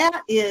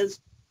 that is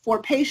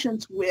for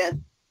patients with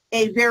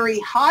a very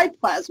high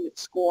plasmic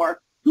score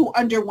who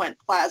underwent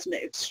plasma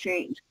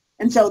exchange.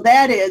 And so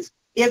that is,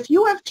 if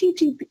you have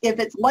TTP, if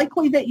it's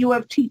likely that you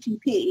have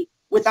TTP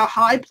with a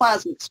high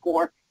plasmic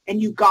score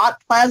and you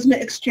got plasma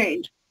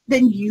exchange,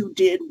 then you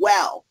did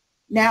well.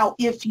 Now,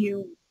 if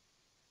you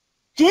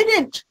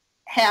didn't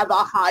have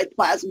a high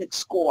plasmic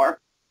score,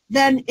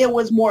 then it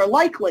was more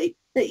likely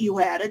that you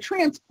had a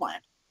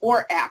transplant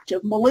or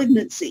active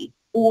malignancy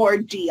or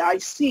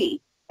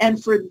DIC.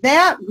 And for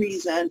that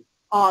reason,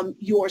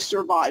 your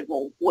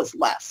survival was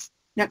less.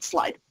 Next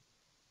slide.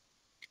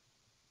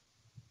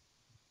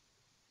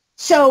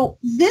 So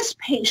this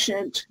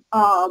patient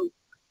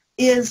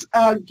is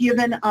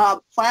given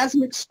a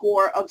plasmic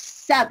score of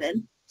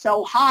 7,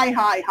 so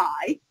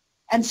high.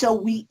 And so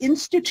we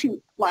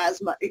institute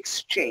plasma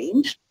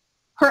exchange.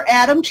 Her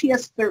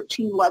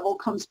ADAMTS13 level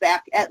comes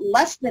back at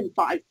less than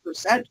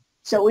 5%,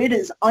 so it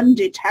is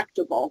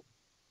undetectable.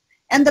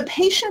 And the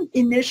patient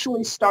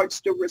initially starts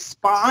to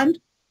respond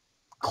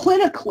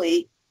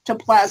clinically to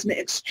plasma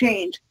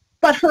exchange,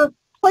 but her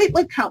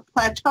platelet count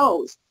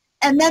plateaus,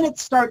 and then it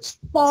starts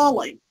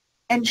falling,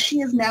 and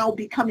she is now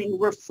becoming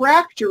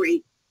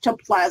refractory to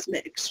plasma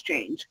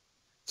exchange.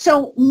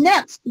 So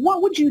next,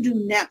 what would you do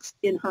next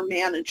in her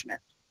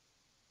management?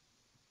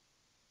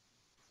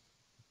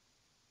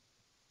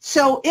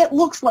 So it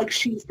looks like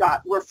she's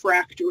got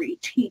refractory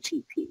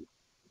TTP.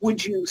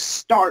 Would you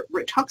start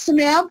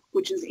rituximab,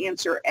 which is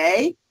answer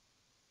A?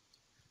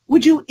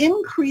 Would you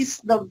increase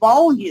the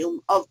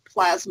volume of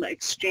plasma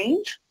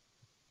exchange?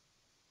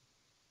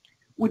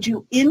 Would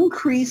you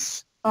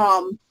increase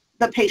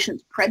the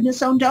patient's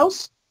prednisone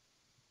dose?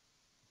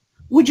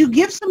 Would you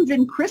give some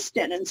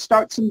vincristine and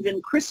start some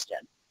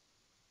vincristine?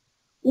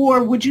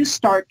 Or would you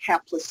start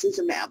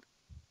caplacizumab?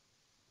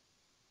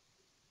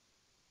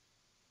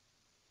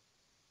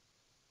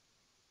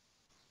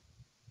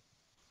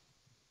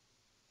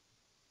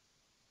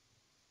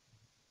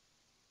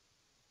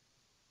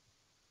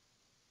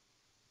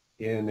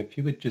 And if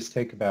you would just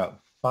take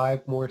about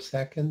 5 more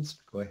seconds,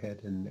 go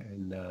ahead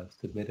and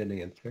submit an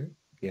answer.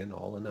 Again,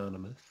 all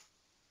anonymous.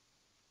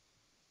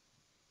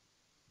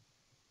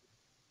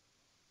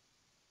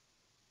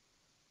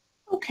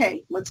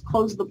 Okay, let's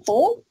close the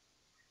poll.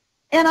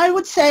 And I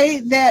would say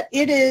that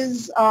it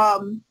is,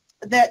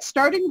 that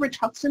starting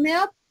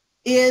rituximab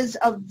is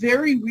a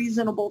very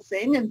reasonable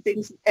thing,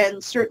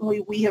 and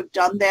certainly we have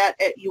done that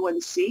at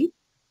UNC.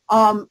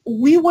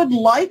 We would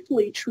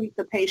likely treat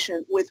the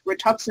patient with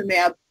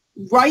rituximab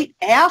right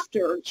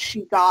after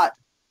she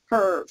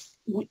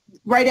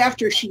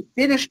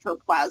finished her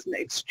plasma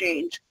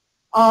exchange.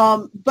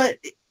 But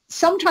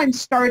sometimes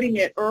starting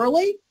it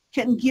early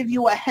can give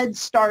you a head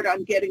start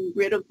on getting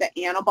rid of the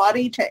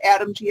antibody to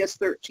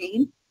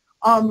ADAMTS13.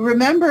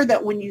 Remember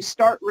that when you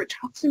start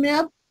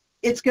rituximab,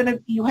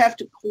 you have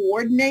to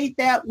coordinate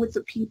that with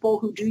the people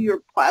who do your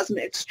plasma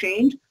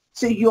exchange.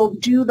 So you'll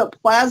do the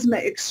plasma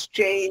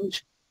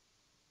exchange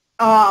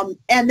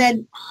and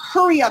then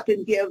hurry up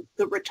and give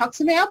the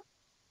rituximab,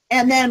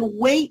 and then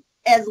wait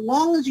as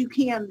long as you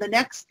can the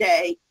next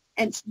day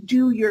and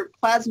do your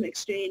plasma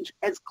exchange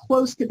as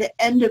close to the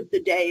end of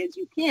the day as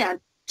you can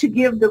to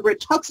give the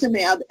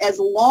rituximab as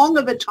long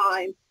of a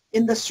time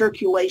in the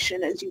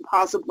circulation as you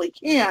possibly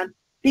can,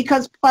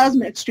 because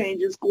plasma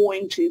exchange is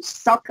going to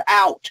suck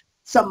out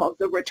some of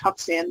the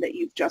Rituxan that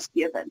you've just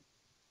given.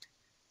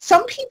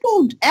 Some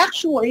people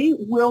actually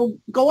will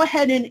go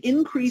ahead and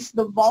increase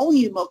the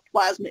volume of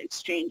plasma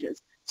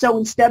exchanges. So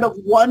instead of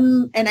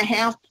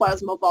 1.5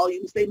 plasma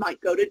volumes, they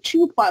might go to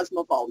 2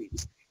 plasma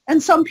volumes.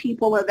 And some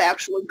people have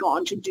actually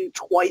gone to do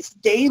twice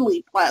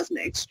daily plasma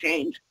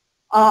exchange.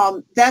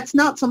 That's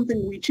not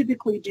something we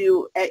typically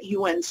do at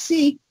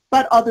UNC,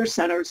 but other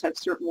centers have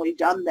certainly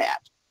done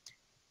that.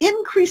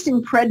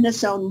 Increasing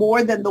prednisone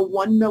more than the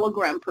 1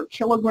 milligram per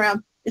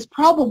kilogram is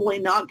probably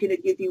not going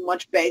to give you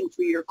much bang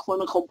for your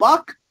clinical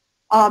buck,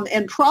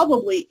 and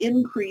probably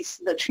increase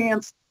the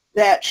chance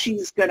that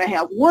she's going to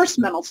have worse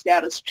mental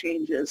status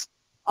changes,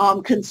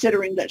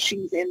 considering that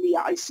she's in the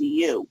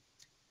ICU.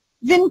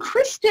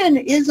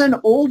 Vincristine is an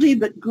oldie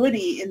but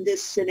goodie in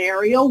this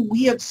scenario.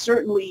 We have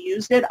certainly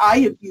used it. I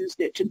have used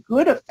it to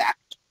good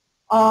effect.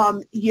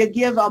 You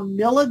give 1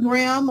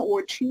 milligram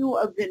or 2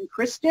 of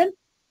vincristine,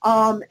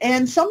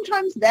 and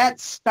sometimes that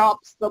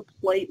stops the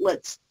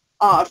platelets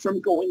from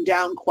going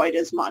down quite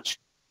as much.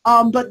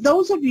 But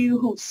those of you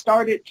who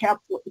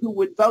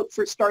would vote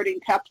for starting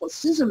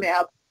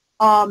caplacizumab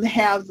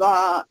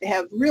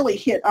have really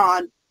hit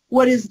on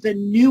what is the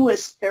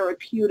newest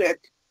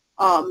therapeutic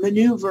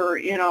maneuver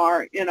in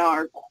our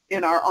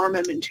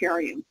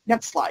armamentarium.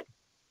 Next slide.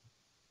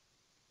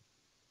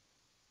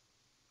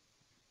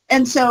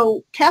 And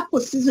so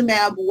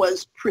caplacizumab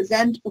was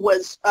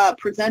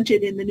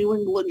presented in the New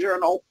England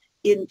Journal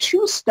in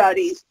 2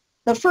 studies.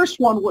 The first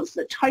one was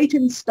the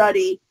Titan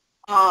study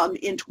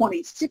in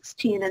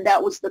 2016, and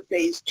that was the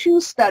phase 2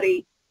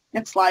 study.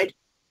 Next slide.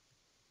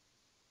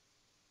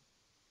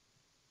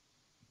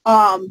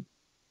 And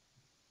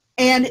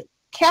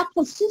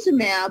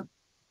caplacizumab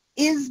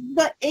is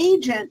the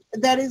agent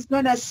that is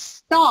going to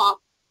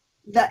stop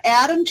the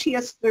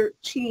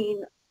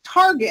ADAMTS13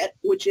 target,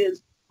 which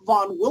is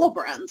von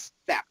Willebrand's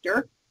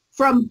factor,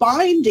 from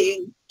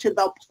binding to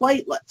the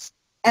platelets.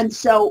 And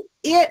so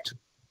it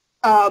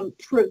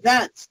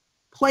prevents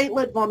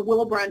platelet von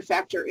Willebrand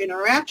factor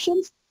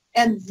interactions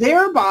and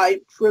thereby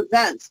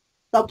prevents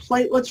the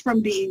platelets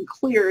from being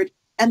cleared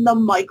and the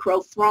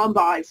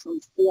microthrombi from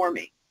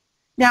forming.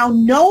 Now,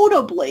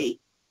 notably,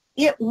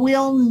 it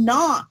will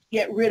not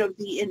get rid of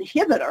the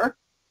inhibitor.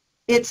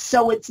 It's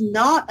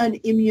not an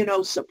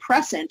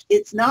immunosuppressant.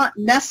 It's not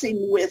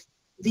messing with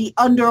the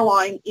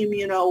underlying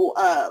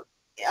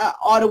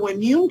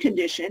autoimmune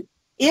condition.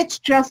 It's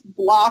just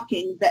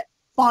blocking that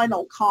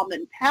final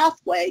common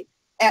pathway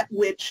at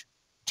which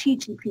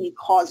TTP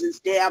causes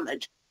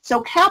damage.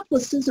 So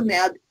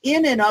caplacizumab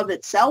in and of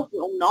itself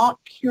will not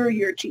cure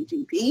your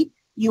TTP.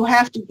 You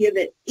have to give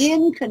it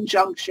in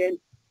conjunction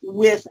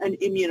with an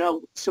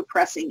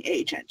immunosuppressing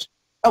agent.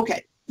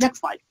 Okay, next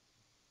slide.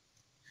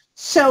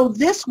 So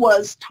this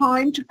was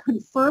time to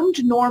confirmed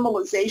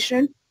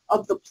normalization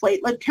of the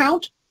platelet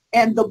count,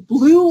 and the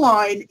blue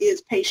line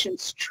is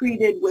patients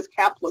treated with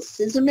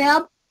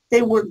caplacizumab.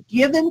 They were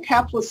given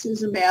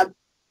caplacizumab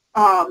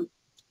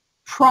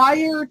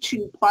prior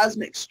to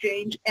plasma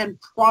exchange and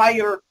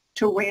prior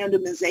to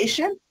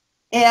randomization,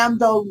 and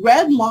the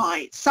red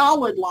line,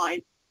 solid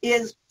line,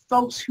 is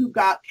folks who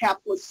got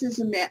got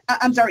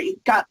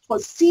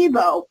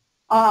placebo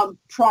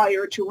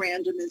prior to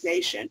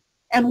randomization.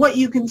 And what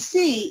you can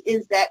see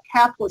is that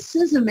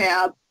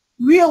caplacizumab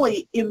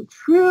really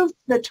improved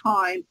the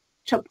time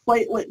to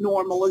platelet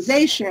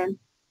normalization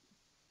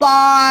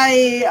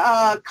by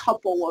a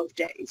couple of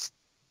days.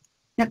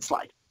 Next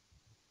slide.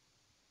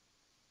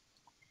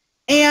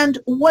 And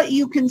what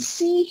you can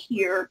see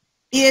here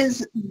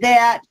is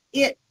that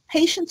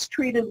patients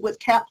treated with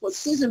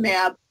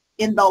caplacizumab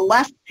in the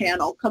left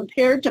panel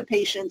compared to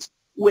patients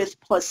with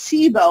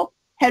placebo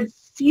had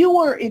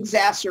fewer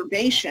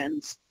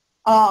exacerbations,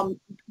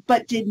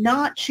 but did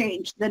not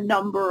change the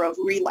number of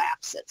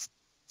relapses.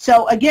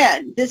 So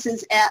again, this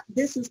is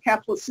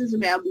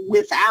caplacizumab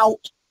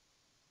without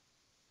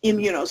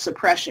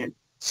immunosuppression.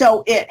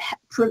 So it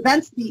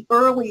prevents the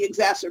early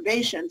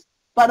exacerbations,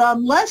 but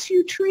unless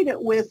you treat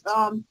it with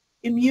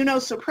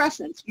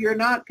immunosuppressants, you're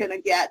not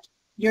going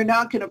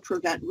to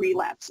prevent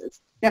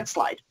relapses. Next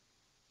slide.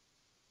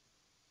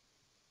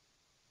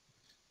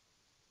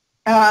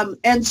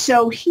 And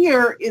so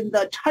here in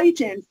the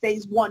Titan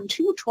phase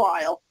 1-2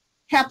 trial,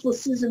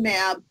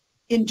 caplacizumab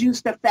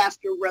induced a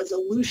faster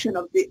resolution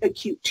of the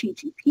acute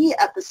TTP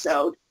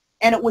episode,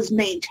 and it was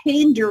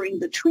maintained during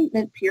the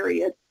treatment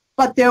period,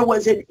 but there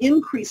was an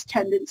increased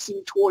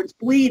tendency towards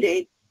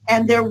bleeding,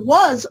 and there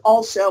was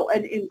also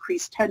an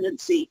increased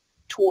tendency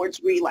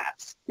towards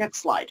relapse. Next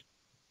slide.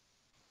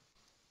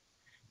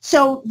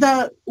 So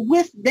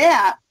with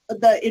that,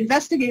 the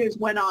investigators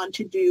went on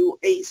to do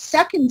a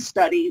second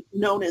study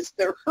known as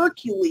their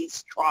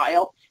Hercules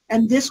trial,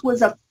 and this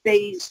was a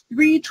phase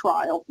 3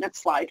 trial.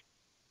 Next slide.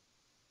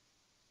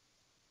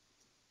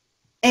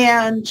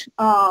 And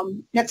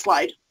next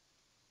slide.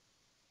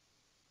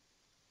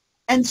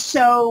 And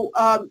so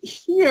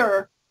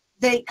here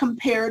they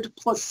compared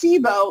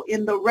placebo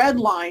in the red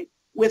line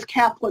with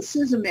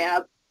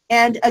caplacizumab.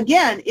 And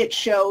again, it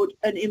showed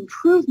an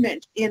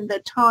improvement in the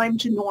time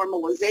to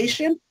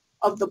normalization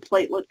of the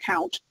platelet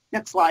count.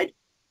 Next slide.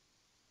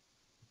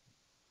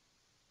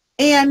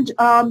 And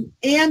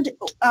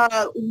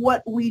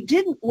what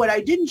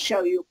I didn't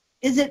show you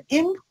is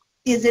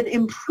it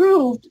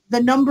improved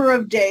the number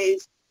of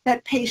days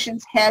that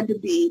patients had to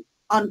be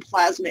on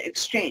plasma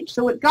exchange.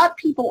 So it got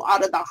people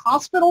out of the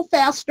hospital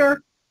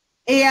faster,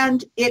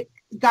 and it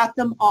got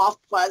them off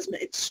plasma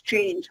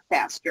exchange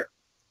faster.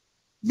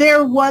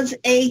 There was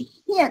a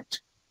hint,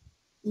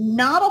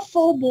 not a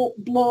full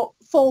bore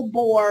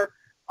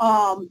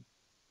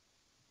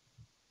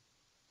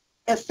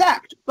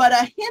effect, but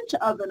a hint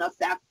of an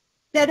effect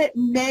that it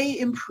may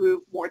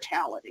improve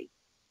mortality.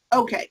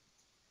 Okay,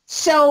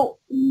 so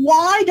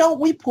why don't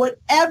we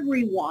put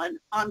everyone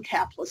on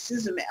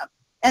caplacizumab?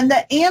 And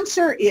the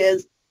answer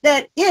is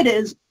that it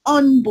is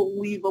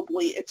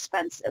unbelievably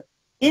expensive.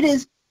 It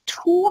is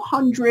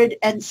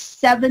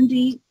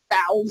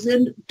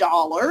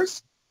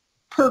 $270,000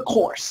 per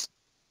course.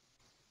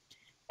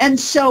 And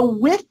so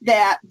with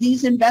that,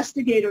 these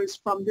investigators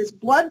from this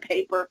blood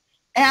paper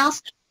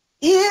asked,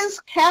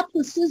 is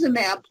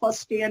caplacizumab plus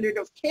standard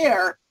of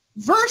care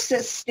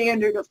versus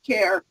standard of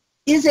care,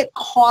 is it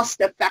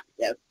cost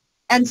effective?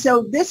 And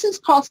so this is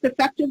cost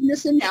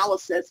effectiveness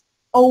analysis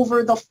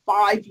over the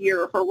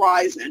 5-year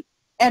horizon.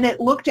 And it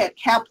looked at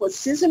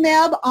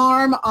caplacizumab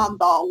arm on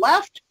the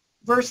left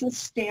versus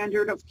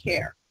standard of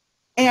care.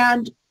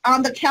 And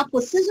on the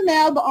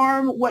caplacizumab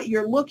arm, what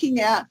you're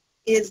looking at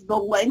is the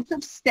length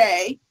of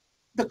stay,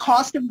 the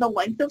cost of the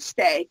length of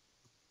stay,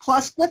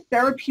 plus the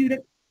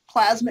therapeutic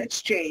plasma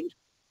exchange,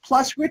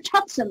 plus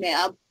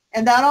rituximab,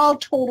 and that all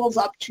totals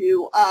up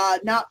to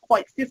not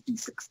quite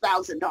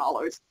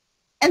 $56,000.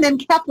 And then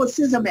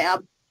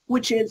caplacizumab,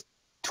 which is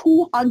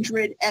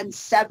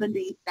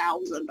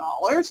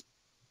 $270,000,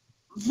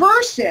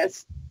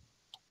 versus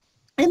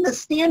in the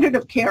standard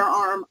of care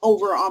arm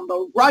over on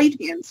the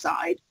right-hand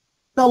side,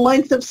 the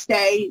length of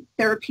stay,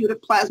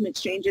 therapeutic plasma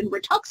exchange, and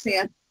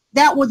Rituxan,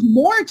 that was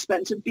more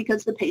expensive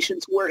because the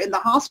patients were in the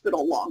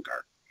hospital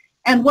longer.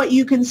 And what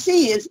you can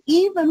see is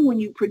even when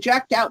you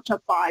project out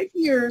to 5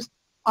 years,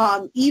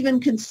 even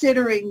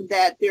considering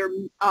that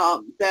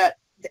that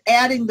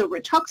adding the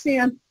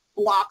Rituxan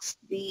blocks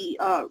the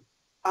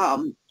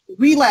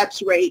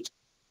relapse rate,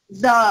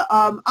 the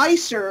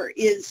ICER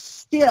is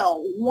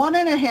still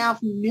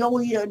 $1.5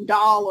 million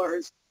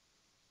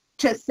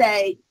to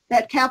say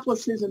that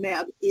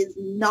caplacizumab is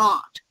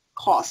not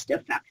cost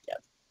effective.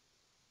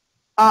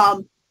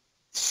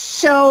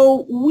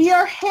 So we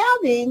are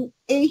having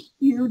a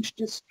huge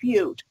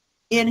dispute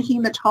in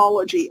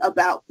hematology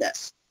about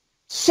this.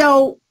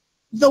 So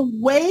the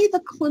way the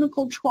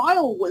clinical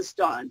trial was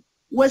done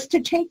was to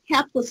take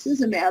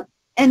caplacizumab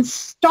and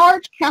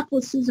start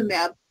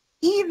caplacizumab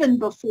even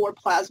before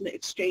plasma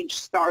exchange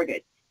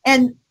started.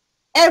 And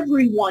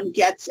everyone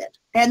gets it.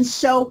 And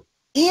so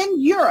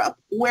in Europe,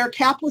 where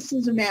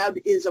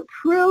caplacizumab is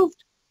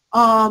approved,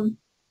 and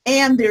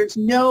there's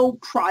no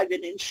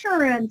private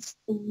insurance,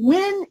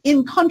 when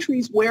in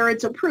countries where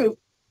it's approved,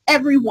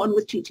 everyone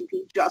with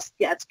TTP just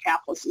gets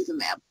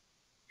caplacizumab.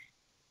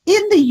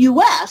 In the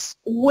US,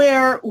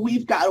 where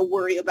we've got to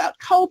worry about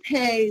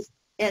copays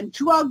and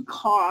drug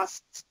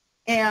costs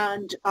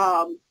and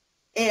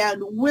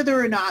whether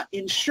or not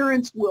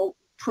insurance will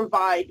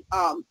provide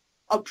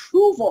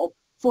approval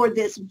for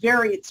this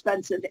very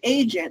expensive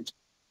agent,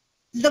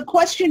 the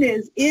question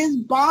is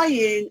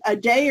buying a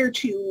day or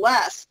two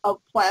less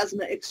of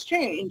plasma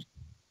exchange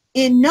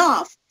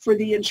enough for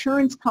the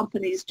insurance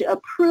companies to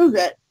approve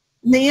it?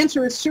 And the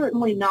answer is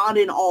certainly not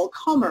in all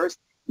comers.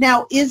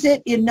 Now, is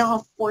it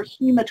enough for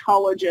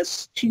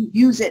hematologists to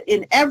use it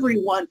in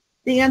everyone?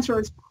 The answer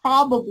is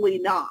probably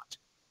not.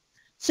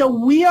 So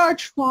we are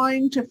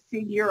trying to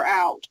figure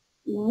out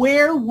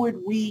where would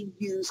we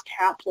use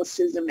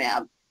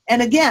caplacizumab.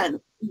 And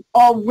again,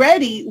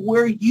 already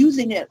we're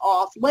using it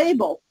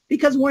off-label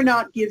because we're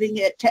not giving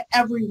it to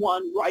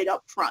everyone right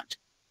up front.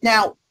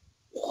 Now,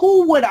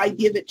 who would I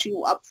give it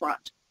to up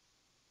front?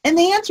 And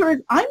the answer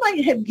is I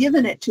might have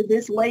given it to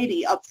this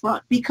lady up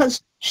front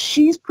because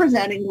she's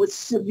presenting with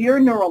severe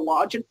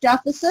neurologic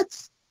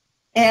deficits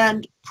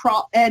and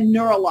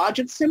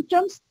neurologic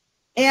symptoms.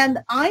 And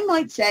I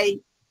might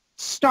say,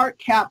 start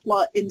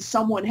Capla in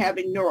someone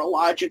having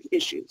neurologic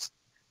issues.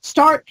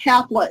 Start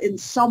Capla in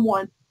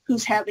someone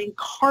who's having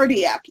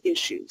cardiac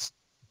issues.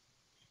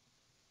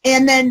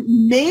 And then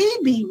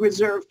maybe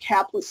reserve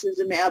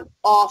caplacizumab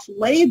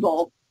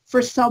off-label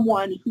for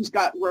someone who's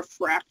got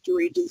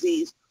refractory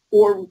disease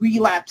or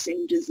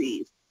relapsing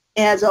disease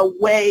as a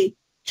way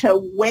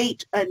to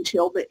wait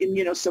until the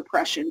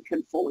immunosuppression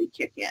can fully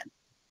kick in.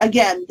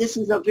 Again, this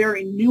is a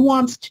very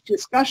nuanced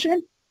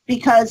discussion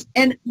because,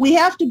 and we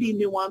have to be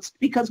nuanced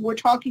because we're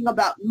talking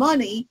about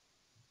money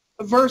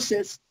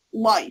versus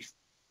life.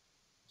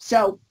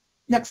 So,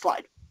 next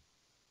slide.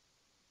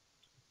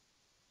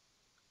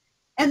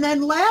 And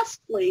then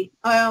lastly,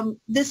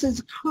 this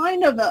is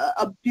kind of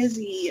a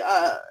busy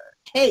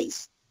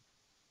case,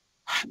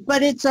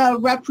 but it's a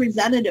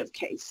representative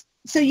case.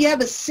 So you have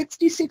a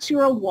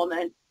 66-year-old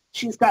woman.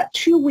 She's got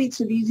 2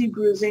 weeks of easy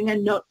bruising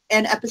and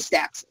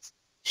epistaxis.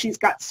 She's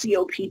got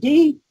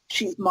COPD.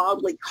 She's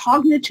mildly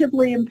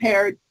cognitively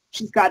impaired.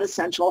 She's got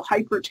essential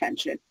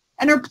hypertension.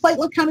 And her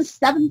platelet count is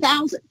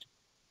 7,000.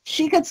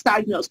 She gets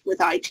diagnosed with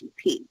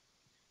ITP.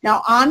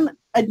 Now, on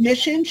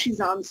admission, she's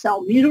on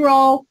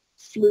salmeterol,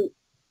 fluticasone,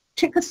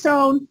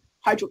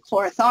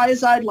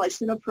 hydrochlorothiazide,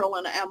 lisinopril,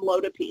 and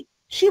amlodipine.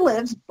 She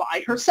lives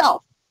by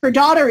herself. Her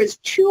daughter is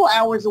 2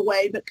 hours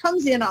away, but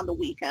comes in on the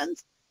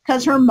weekends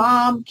because her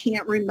mom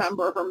can't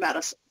remember her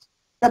medicines.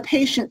 The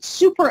patient's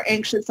super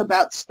anxious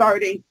about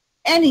starting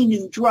any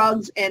new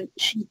drugs, and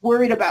she's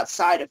worried about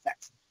side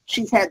effects.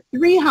 She's had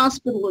 3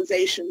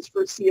 hospitalizations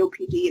for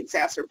COPD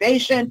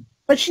exacerbation,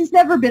 but she's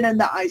never been in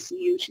the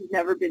ICU. She's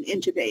never been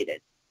intubated.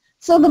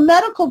 So the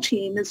medical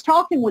team is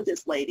talking with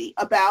this lady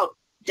about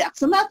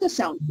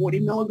dexamethasone, 40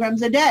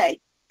 milligrams a day.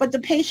 But the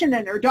patient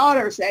and her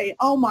daughter say,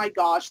 oh my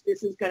gosh,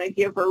 this is going to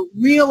give her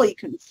really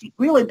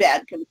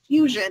bad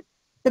confusion.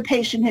 The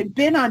patient had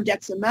been on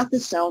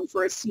dexamethasone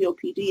for a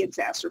COPD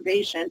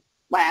exacerbation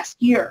last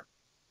year.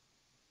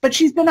 But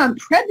she's been on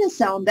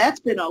prednisone, that's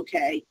been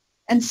okay.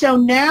 And so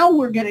now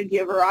we're going to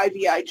give her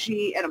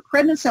IVIG and a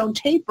prednisone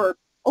taper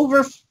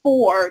over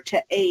 4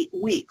 to 8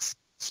 weeks,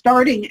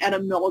 starting at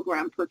 1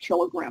 milligram per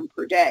kilogram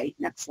per day.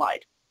 Next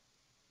slide.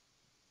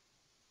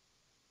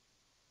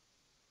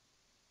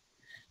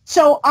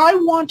 So I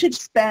want to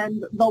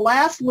spend the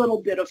last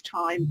little bit of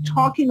time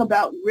talking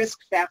about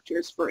risk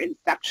factors for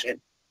infection.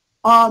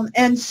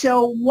 And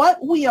so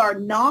what we are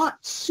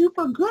not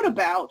super good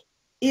about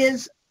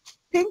is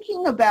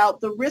thinking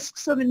about the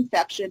risks of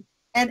infection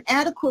and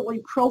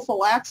adequately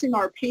prophylaxing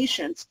our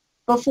patients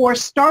before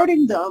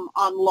starting them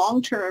on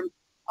long-term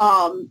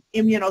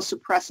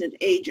immunosuppressant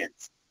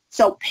agents.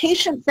 So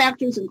patient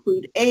factors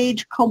include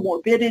age,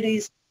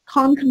 comorbidities,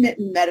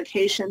 concomitant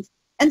medications,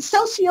 and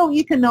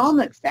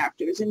socioeconomic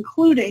factors,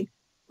 including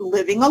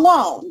living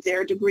alone,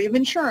 their degree of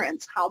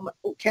insurance, how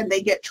can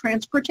they get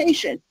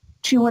transportation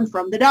to and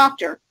from the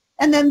doctor.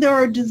 And then there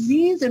are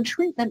disease and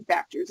treatment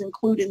factors,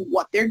 including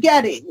what they're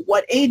getting,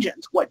 what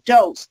agents, what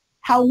dose,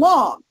 how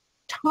long,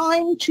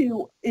 time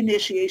to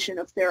initiation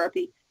of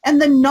therapy,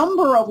 and the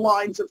number of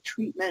lines of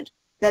treatment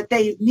that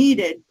they've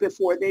needed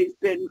before they've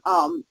been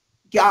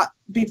gotten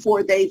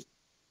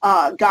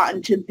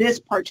to this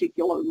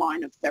particular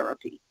line of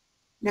therapy.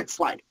 Next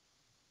slide.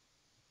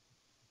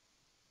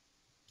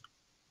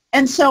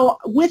 And so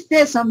with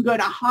this, I'm going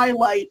to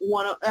highlight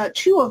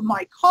two of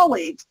my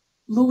colleagues,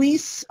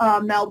 Luis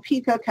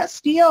Malpica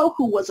Castillo,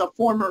 who was a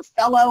former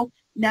fellow,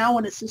 now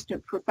an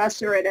assistant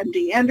professor at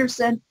MD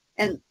Anderson,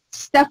 and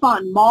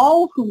Stefan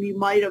Moll, whom you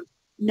might have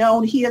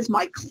known. He is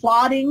my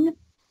clotting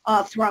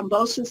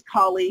thrombosis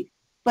colleague.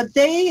 But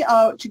they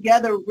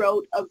together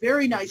wrote a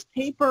very nice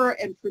paper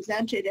and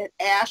presented at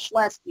ASH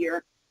last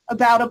year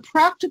about a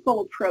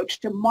practical approach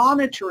to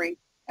monitoring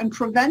and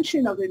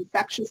prevention of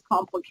infectious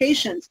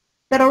complications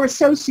that are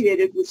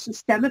associated with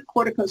systemic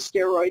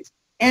corticosteroids,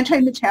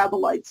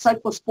 antimetabolites,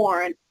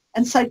 cyclosporin,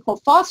 and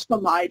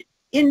cyclophosphamide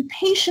in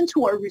patients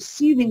who are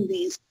receiving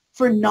these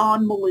for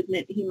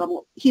non-malignant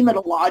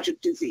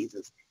hematologic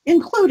diseases,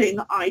 including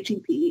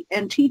ITP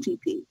and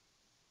TTP.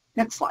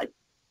 Next slide.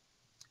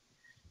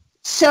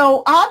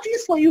 So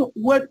obviously,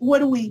 what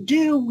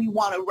do? We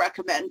want to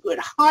recommend good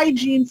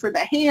hygiene for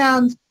the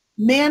hands,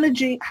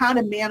 how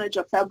to manage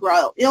a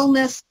febrile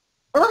illness,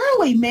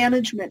 early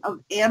management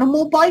of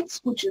animal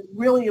bites, which is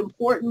really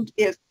important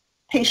if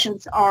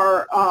patients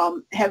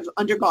have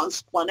undergone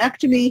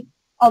splenectomy,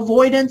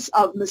 avoidance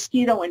of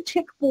mosquito and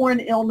tick-borne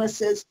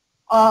illnesses,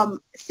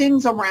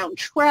 things around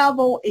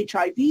travel,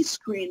 HIV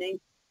screening,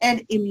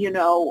 and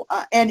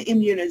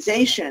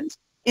immunizations,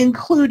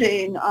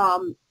 including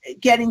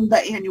getting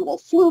the annual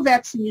flu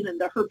vaccine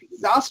and the herpes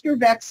zoster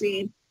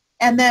vaccine,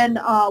 and then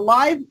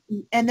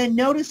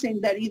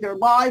noticing that either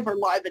live or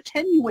live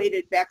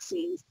attenuated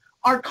vaccines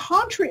are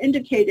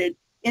contraindicated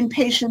in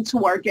patients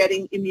who are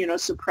getting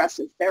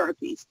immunosuppressive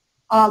therapies.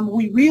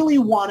 We really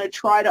want to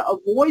try to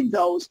avoid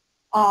those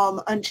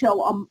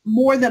until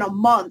more than a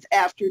month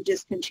after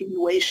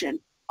discontinuation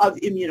of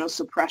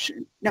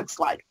immunosuppression. Next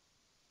slide.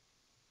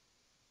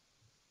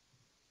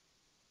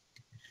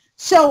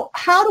 So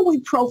how do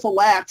we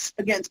prophylax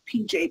against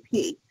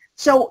PJP?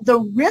 So the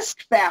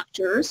risk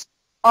factors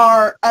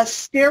are a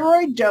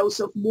steroid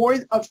dose of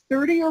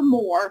 30 or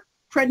more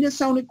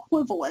prednisone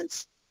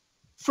equivalents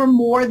for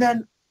more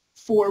than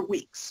 4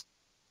 weeks,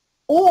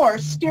 or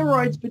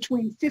steroids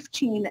between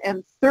 15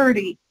 and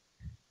 30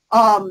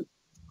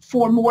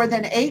 for more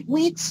than 8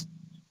 weeks,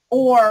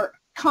 or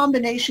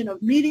combination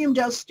of medium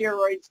dose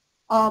steroids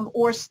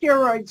or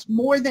steroids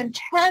more than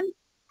 10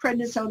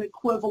 prednisone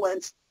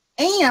equivalents,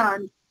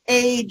 and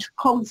age,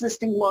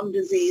 coexisting lung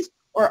disease,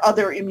 or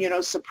other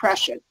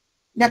immunosuppression.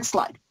 Next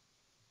slide.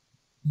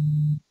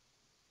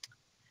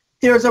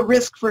 There's a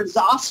risk for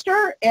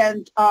zoster,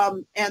 and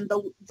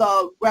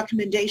the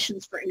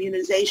recommendations for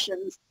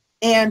immunizations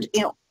and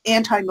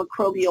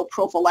antimicrobial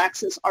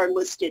prophylaxis are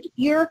listed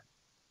here.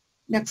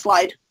 Next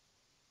slide.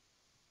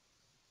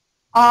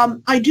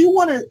 I do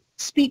want to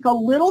speak a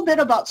little bit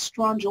about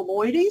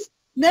strongyloides.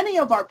 Many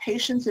of our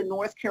patients in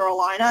North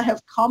Carolina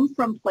have come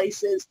from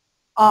places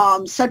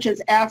such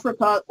as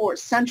Africa or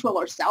Central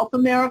or South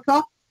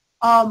America,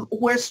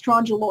 where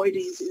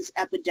strongyloides is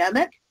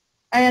epidemic.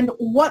 And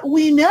what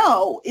we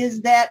know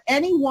is that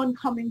anyone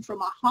coming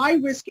from a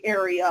high-risk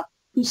area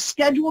who's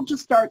scheduled to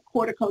start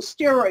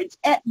corticosteroids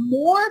at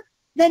more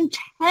than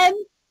 10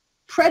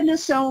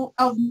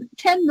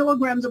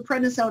 milligrams of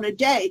prednisone a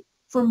day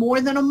for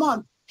more than a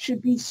month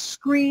should be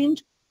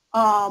screened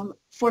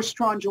for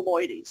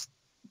strongyloides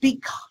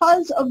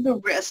because of the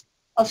risk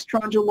of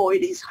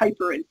strongyloides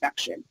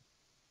hyperinfection.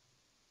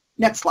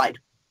 Next slide.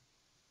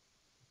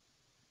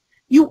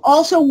 You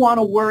also want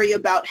to worry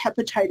about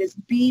hepatitis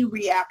B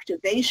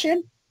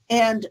reactivation,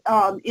 and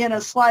in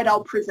a slide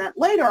I'll present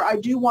later, I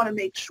do want to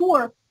make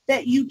sure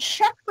that you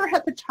check for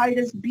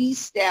hepatitis B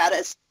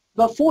status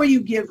before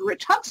you give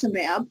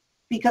rituximab,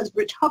 because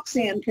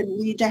Rituxan can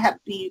lead to Hep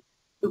B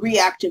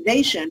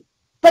reactivation.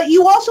 But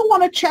you also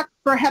want to check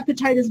for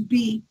hepatitis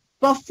B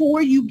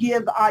before you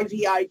give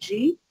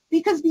IVIG,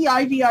 because the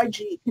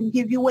IVIG can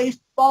give you a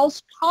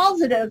false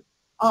positive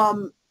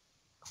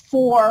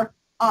for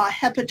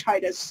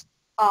hepatitis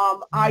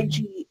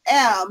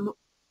IgM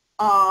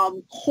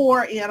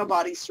core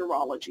antibody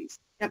serologies.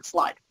 Next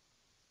slide.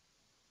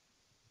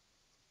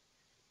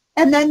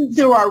 And then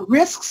there are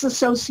risks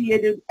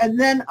associated, and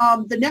then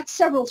the next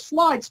several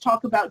slides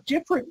talk about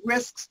different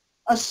risks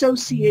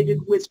associated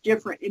with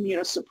different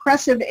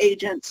immunosuppressive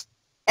agents.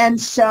 And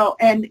so,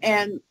 and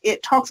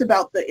it talks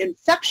about the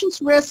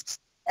infectious risks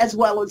as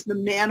well as the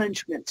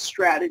management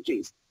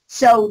strategies.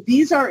 So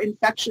these are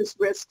infectious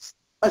risks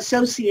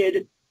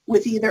associated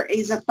with either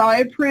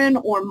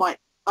azathioprine or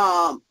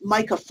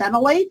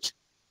mycophenolate.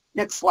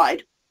 Next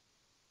slide.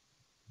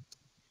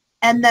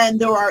 And then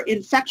there are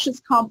infectious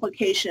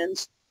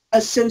complications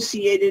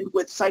associated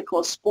with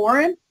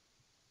cyclosporin.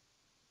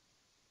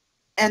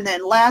 And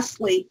then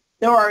lastly,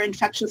 there are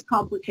infectious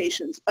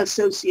complications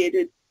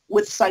associated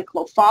with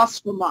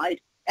cyclophosphamide,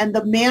 and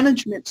the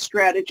management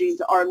strategies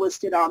are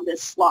listed on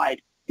this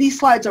slide. These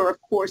slides are, of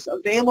course,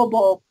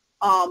 available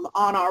on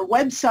our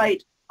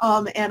website,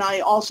 and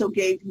I also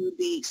gave you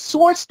the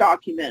source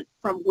document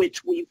from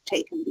which we've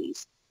taken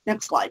these.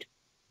 Next slide.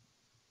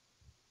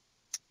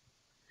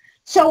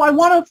 So I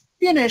want to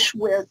finish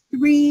with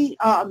three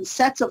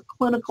sets of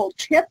clinical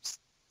tips,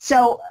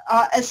 so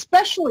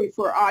especially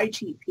for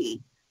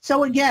ITP.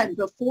 So again,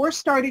 before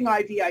starting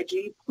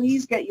IVIG,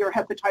 please get your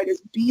hepatitis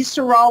B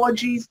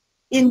serologies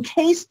in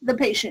case the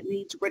patient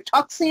needs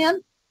Rituxan,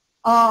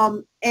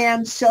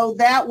 and so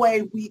that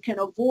way we can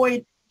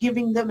avoid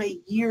giving them a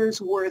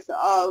year's worth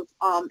of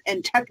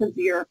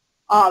entecavir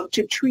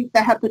to treat the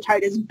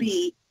hepatitis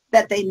B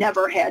that they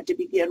never had to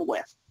begin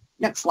with.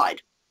 Next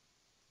slide.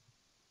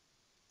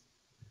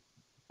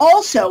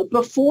 Also,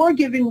 before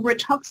giving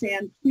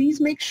Rituxan, please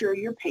make sure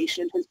your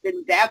patient has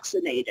been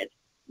vaccinated.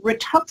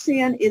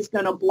 Rituxan is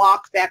going to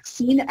block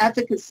vaccine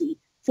efficacy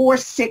for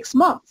 6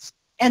 months,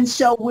 and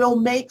so will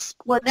make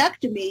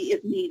splenectomy,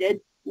 if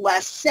needed,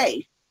 less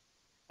safe.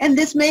 And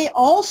this may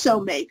also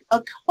make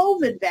a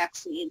COVID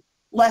vaccine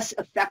less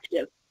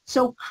effective.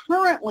 So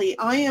currently,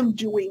 I am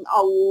doing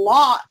a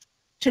lot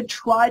to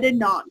try to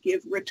not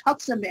give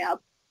rituximab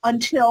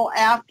until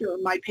after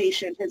my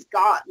patient has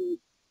gotten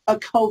a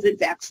COVID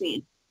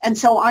vaccine. And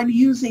so I'm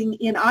using,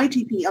 in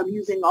ITP, I'm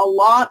using a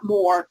lot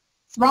more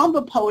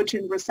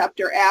thrombopoietin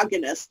receptor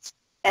agonists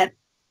and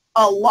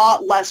a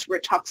lot less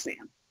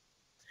Rituxan.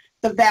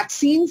 The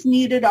vaccines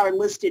needed are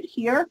listed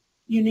here.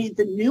 You need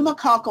the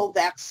pneumococcal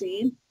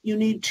vaccine. You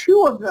need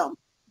 2 of them,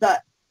 the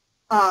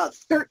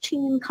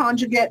 13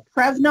 conjugate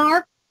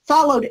Prevnar,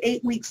 followed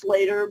 8 weeks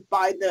later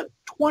by the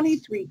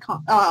 23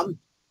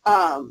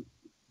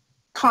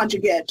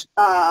 conjugate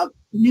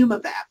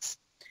Pneumovax.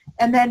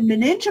 And then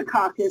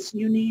meningococcus,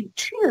 you need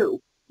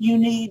 2. You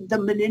need the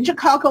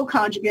meningococcal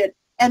conjugate,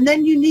 and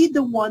then you need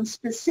the one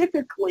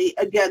specifically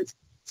against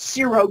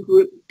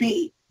serogroup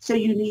B. So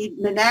you need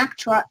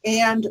Menactra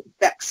and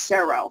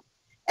Bexsero.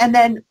 And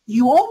then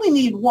you only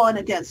need 1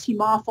 against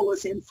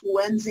Haemophilus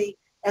influenzae,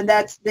 and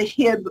that's the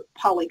Hib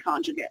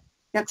polyconjugate.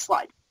 Next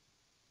slide.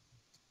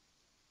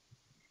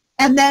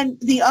 And then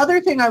the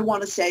other thing I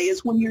want to say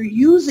is when you're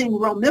using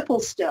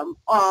romipilstim,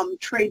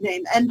 trade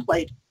name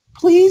Nplate,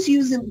 please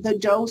use the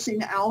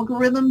dosing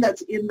algorithm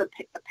that's in the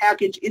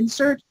package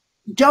insert.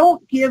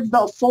 Don't give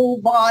the full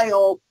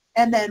vial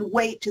and then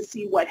wait to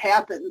see what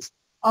happens.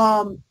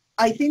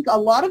 I think a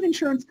lot of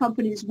insurance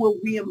companies will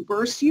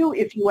reimburse you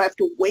if you have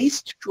to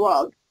waste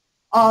drug.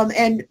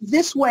 And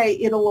this way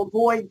it'll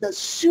avoid the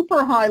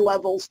super high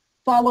levels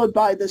followed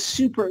by the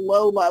super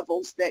low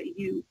levels that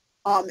you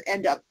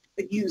end up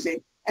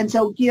using. And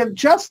so give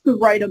just the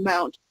right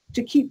amount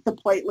to keep the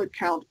platelet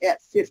count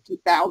at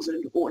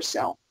 50,000 or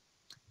so.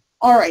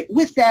 All right,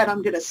 with that,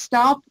 I'm going to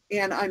stop,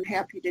 and I'm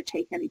happy to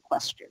take any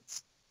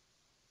questions.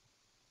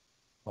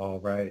 All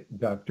right,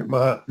 Dr.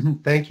 Ma,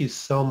 thank you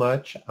so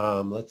much.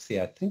 Let's see,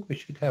 I think we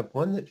should have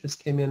one that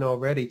just came in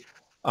already.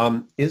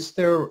 Is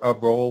there a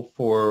role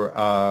for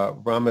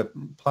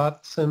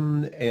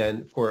romiplasm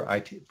and for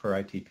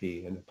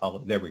ITP? And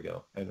there we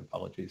go. And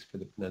apologies for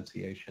the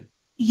pronunciation.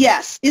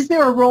 Yes. Is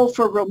there a role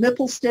for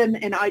romiplastim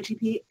and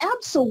ITP?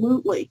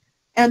 Absolutely.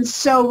 And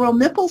so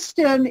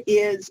romiplastim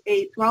is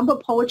a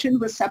thrombopoietin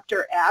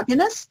receptor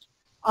agonist.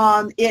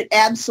 It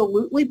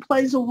absolutely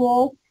plays a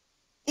role.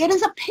 It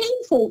is a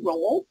painful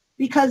role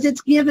because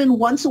it's given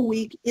once a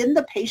week in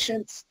the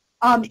patient's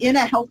in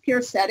a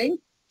healthcare setting.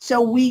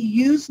 So we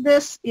use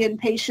this in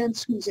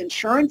patients whose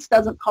insurance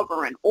doesn't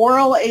cover an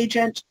oral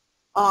agent.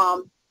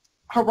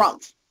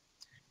 Harumph.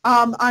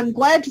 I'm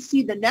glad to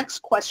see the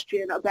next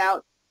question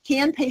about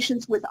can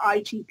patients with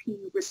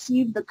ITP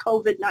receive the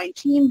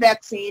COVID-19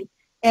 vaccine?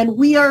 And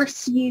we are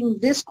seeing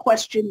this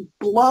question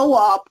blow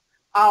up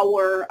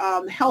our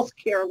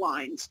healthcare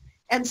lines.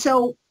 And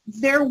so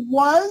there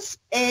was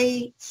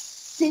a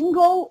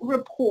single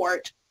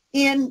report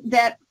in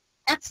that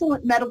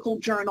excellent medical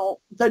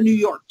journal, the New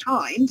York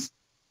Times,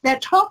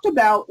 that talked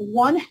about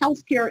one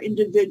healthcare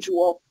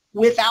individual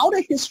without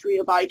a history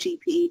of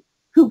ITP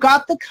who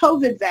got the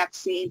COVID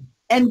vaccine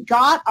and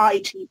got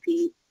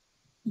ITP,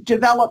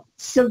 developed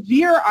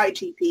severe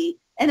ITP,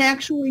 and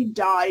actually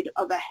died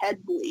of a head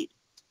bleed.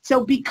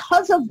 So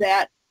because of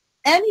that,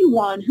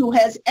 anyone who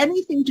has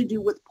anything to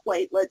do with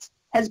platelets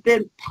has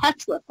been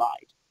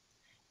petrified.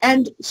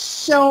 And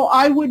so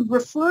I would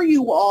refer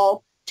you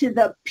all to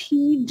the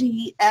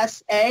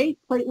PDSA,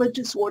 Platelet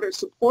Disorder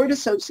Support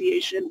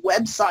Association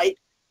website,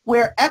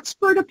 where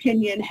expert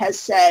opinion has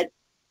said,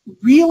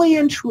 really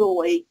and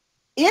truly,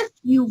 if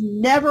you've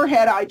never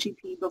had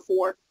ITP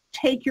before,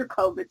 take your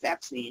COVID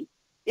vaccine.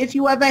 If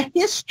you have a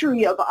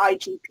history of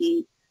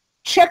ITP,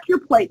 check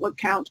your platelet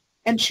count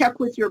and check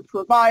with your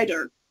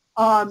provider.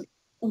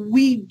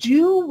 We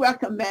do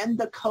recommend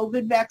the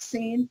COVID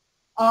vaccine,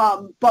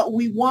 but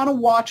we want to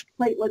watch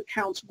platelet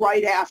counts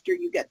right after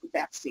you get the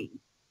vaccine.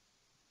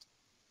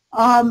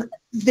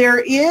 There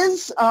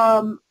is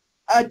a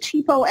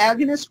TPO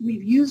agonist.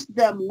 We've used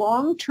them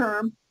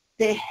long-term.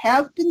 They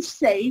have been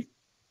safe.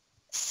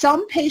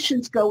 Some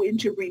patients go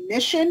into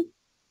remission,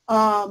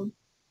 and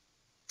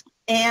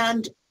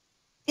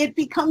it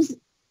becomes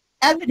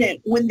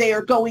evident when they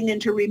are going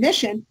into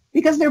remission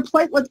because their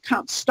platelet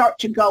counts start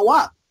to go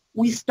up.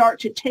 We start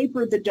to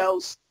taper the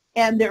dose,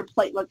 and their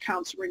platelet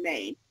counts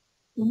remain.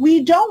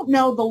 We don't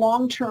know the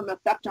long-term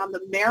effect on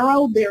the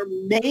marrow. There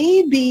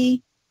may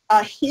be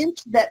a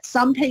hint that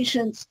some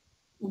patients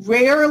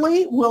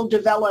rarely will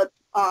develop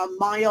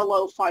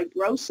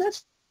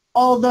myelofibrosis,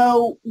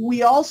 although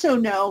we also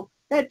know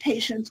that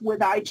patients with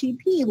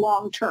ITP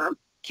long-term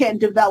can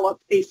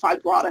develop a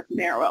fibrotic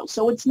marrow.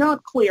 So it's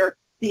not clear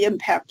the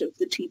impact of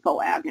the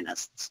TPO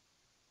agonists.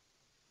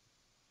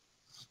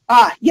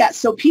 Yes,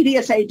 so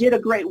PDSA did a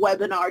great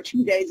webinar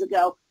 2 days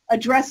ago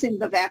addressing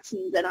the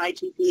vaccines and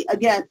ITP.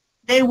 Again,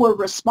 they were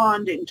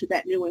responding to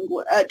that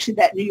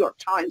New York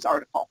Times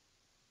article.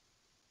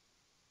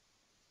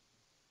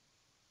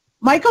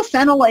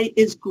 Mycophenolate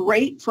is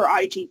great for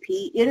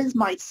ITP. It is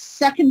my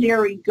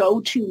secondary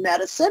go-to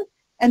medicine,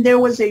 and there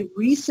was a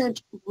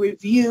recent a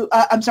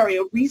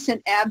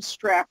recent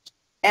abstract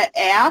at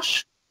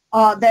ASH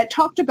that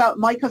talked about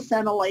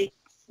mycophenolate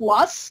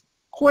plus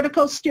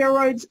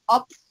corticosteroids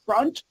up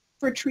front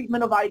for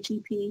treatment of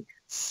ITP,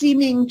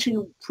 seeming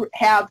to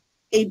have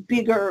a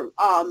bigger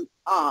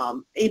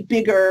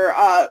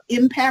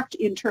impact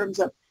in terms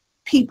of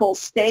people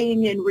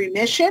staying in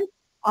remission.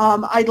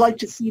 I'd like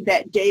to see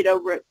that data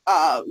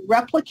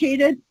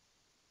replicated.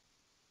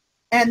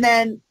 And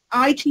then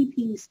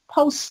ITP's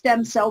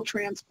post-stem cell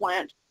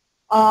transplant,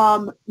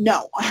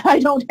 no, I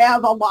don't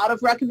have a lot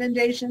of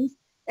recommendations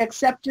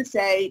except to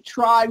say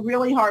try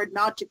really hard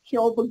not to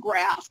kill the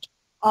graft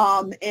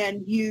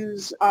and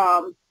use,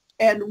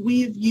 and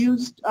we've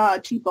used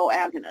TPO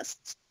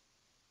agonists.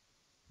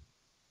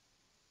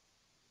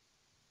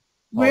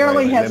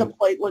 Rarely has a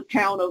platelet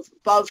count of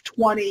above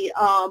 20.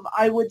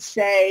 I would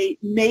say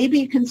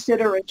maybe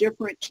consider a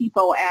different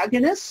TPO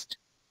agonist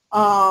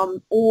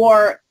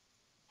or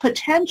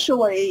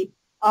potentially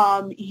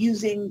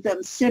using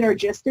them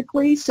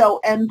synergistically,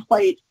 so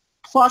N-plate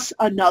plus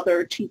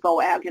another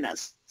TPO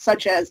agonist,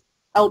 such as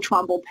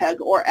L-trombopeg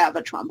or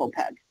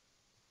avatrombopeg.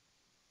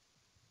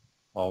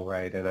 All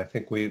right, and I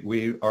think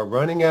we are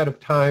running out of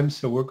time,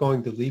 so we're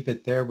going to leave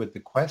it there with the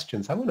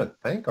questions. I want to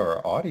thank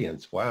our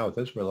audience. Wow,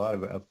 those were a lot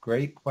of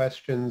great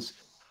questions.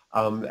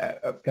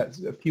 I've got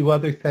a few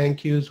other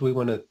thank yous. We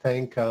want to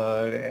thank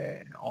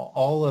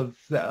all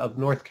of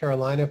North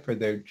Carolina for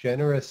their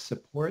generous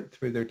support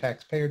through their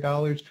taxpayer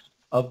dollars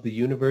of the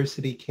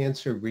University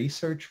Cancer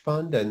Research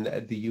Fund and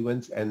the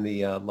UNC and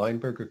the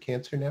Lineberger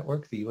Cancer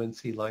Network, the UNC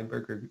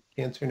Lineberger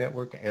Cancer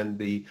Network, and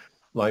the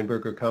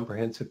Lineberger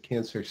Comprehensive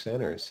Cancer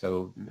Center.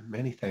 So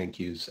many thank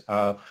yous.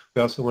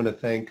 We also want to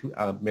thank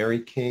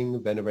Mary King,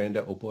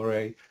 Veneranda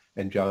Obore,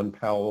 and John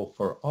Powell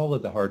for all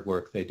of the hard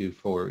work they do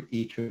for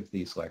each of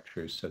these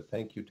lectures. So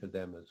thank you to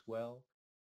them as well.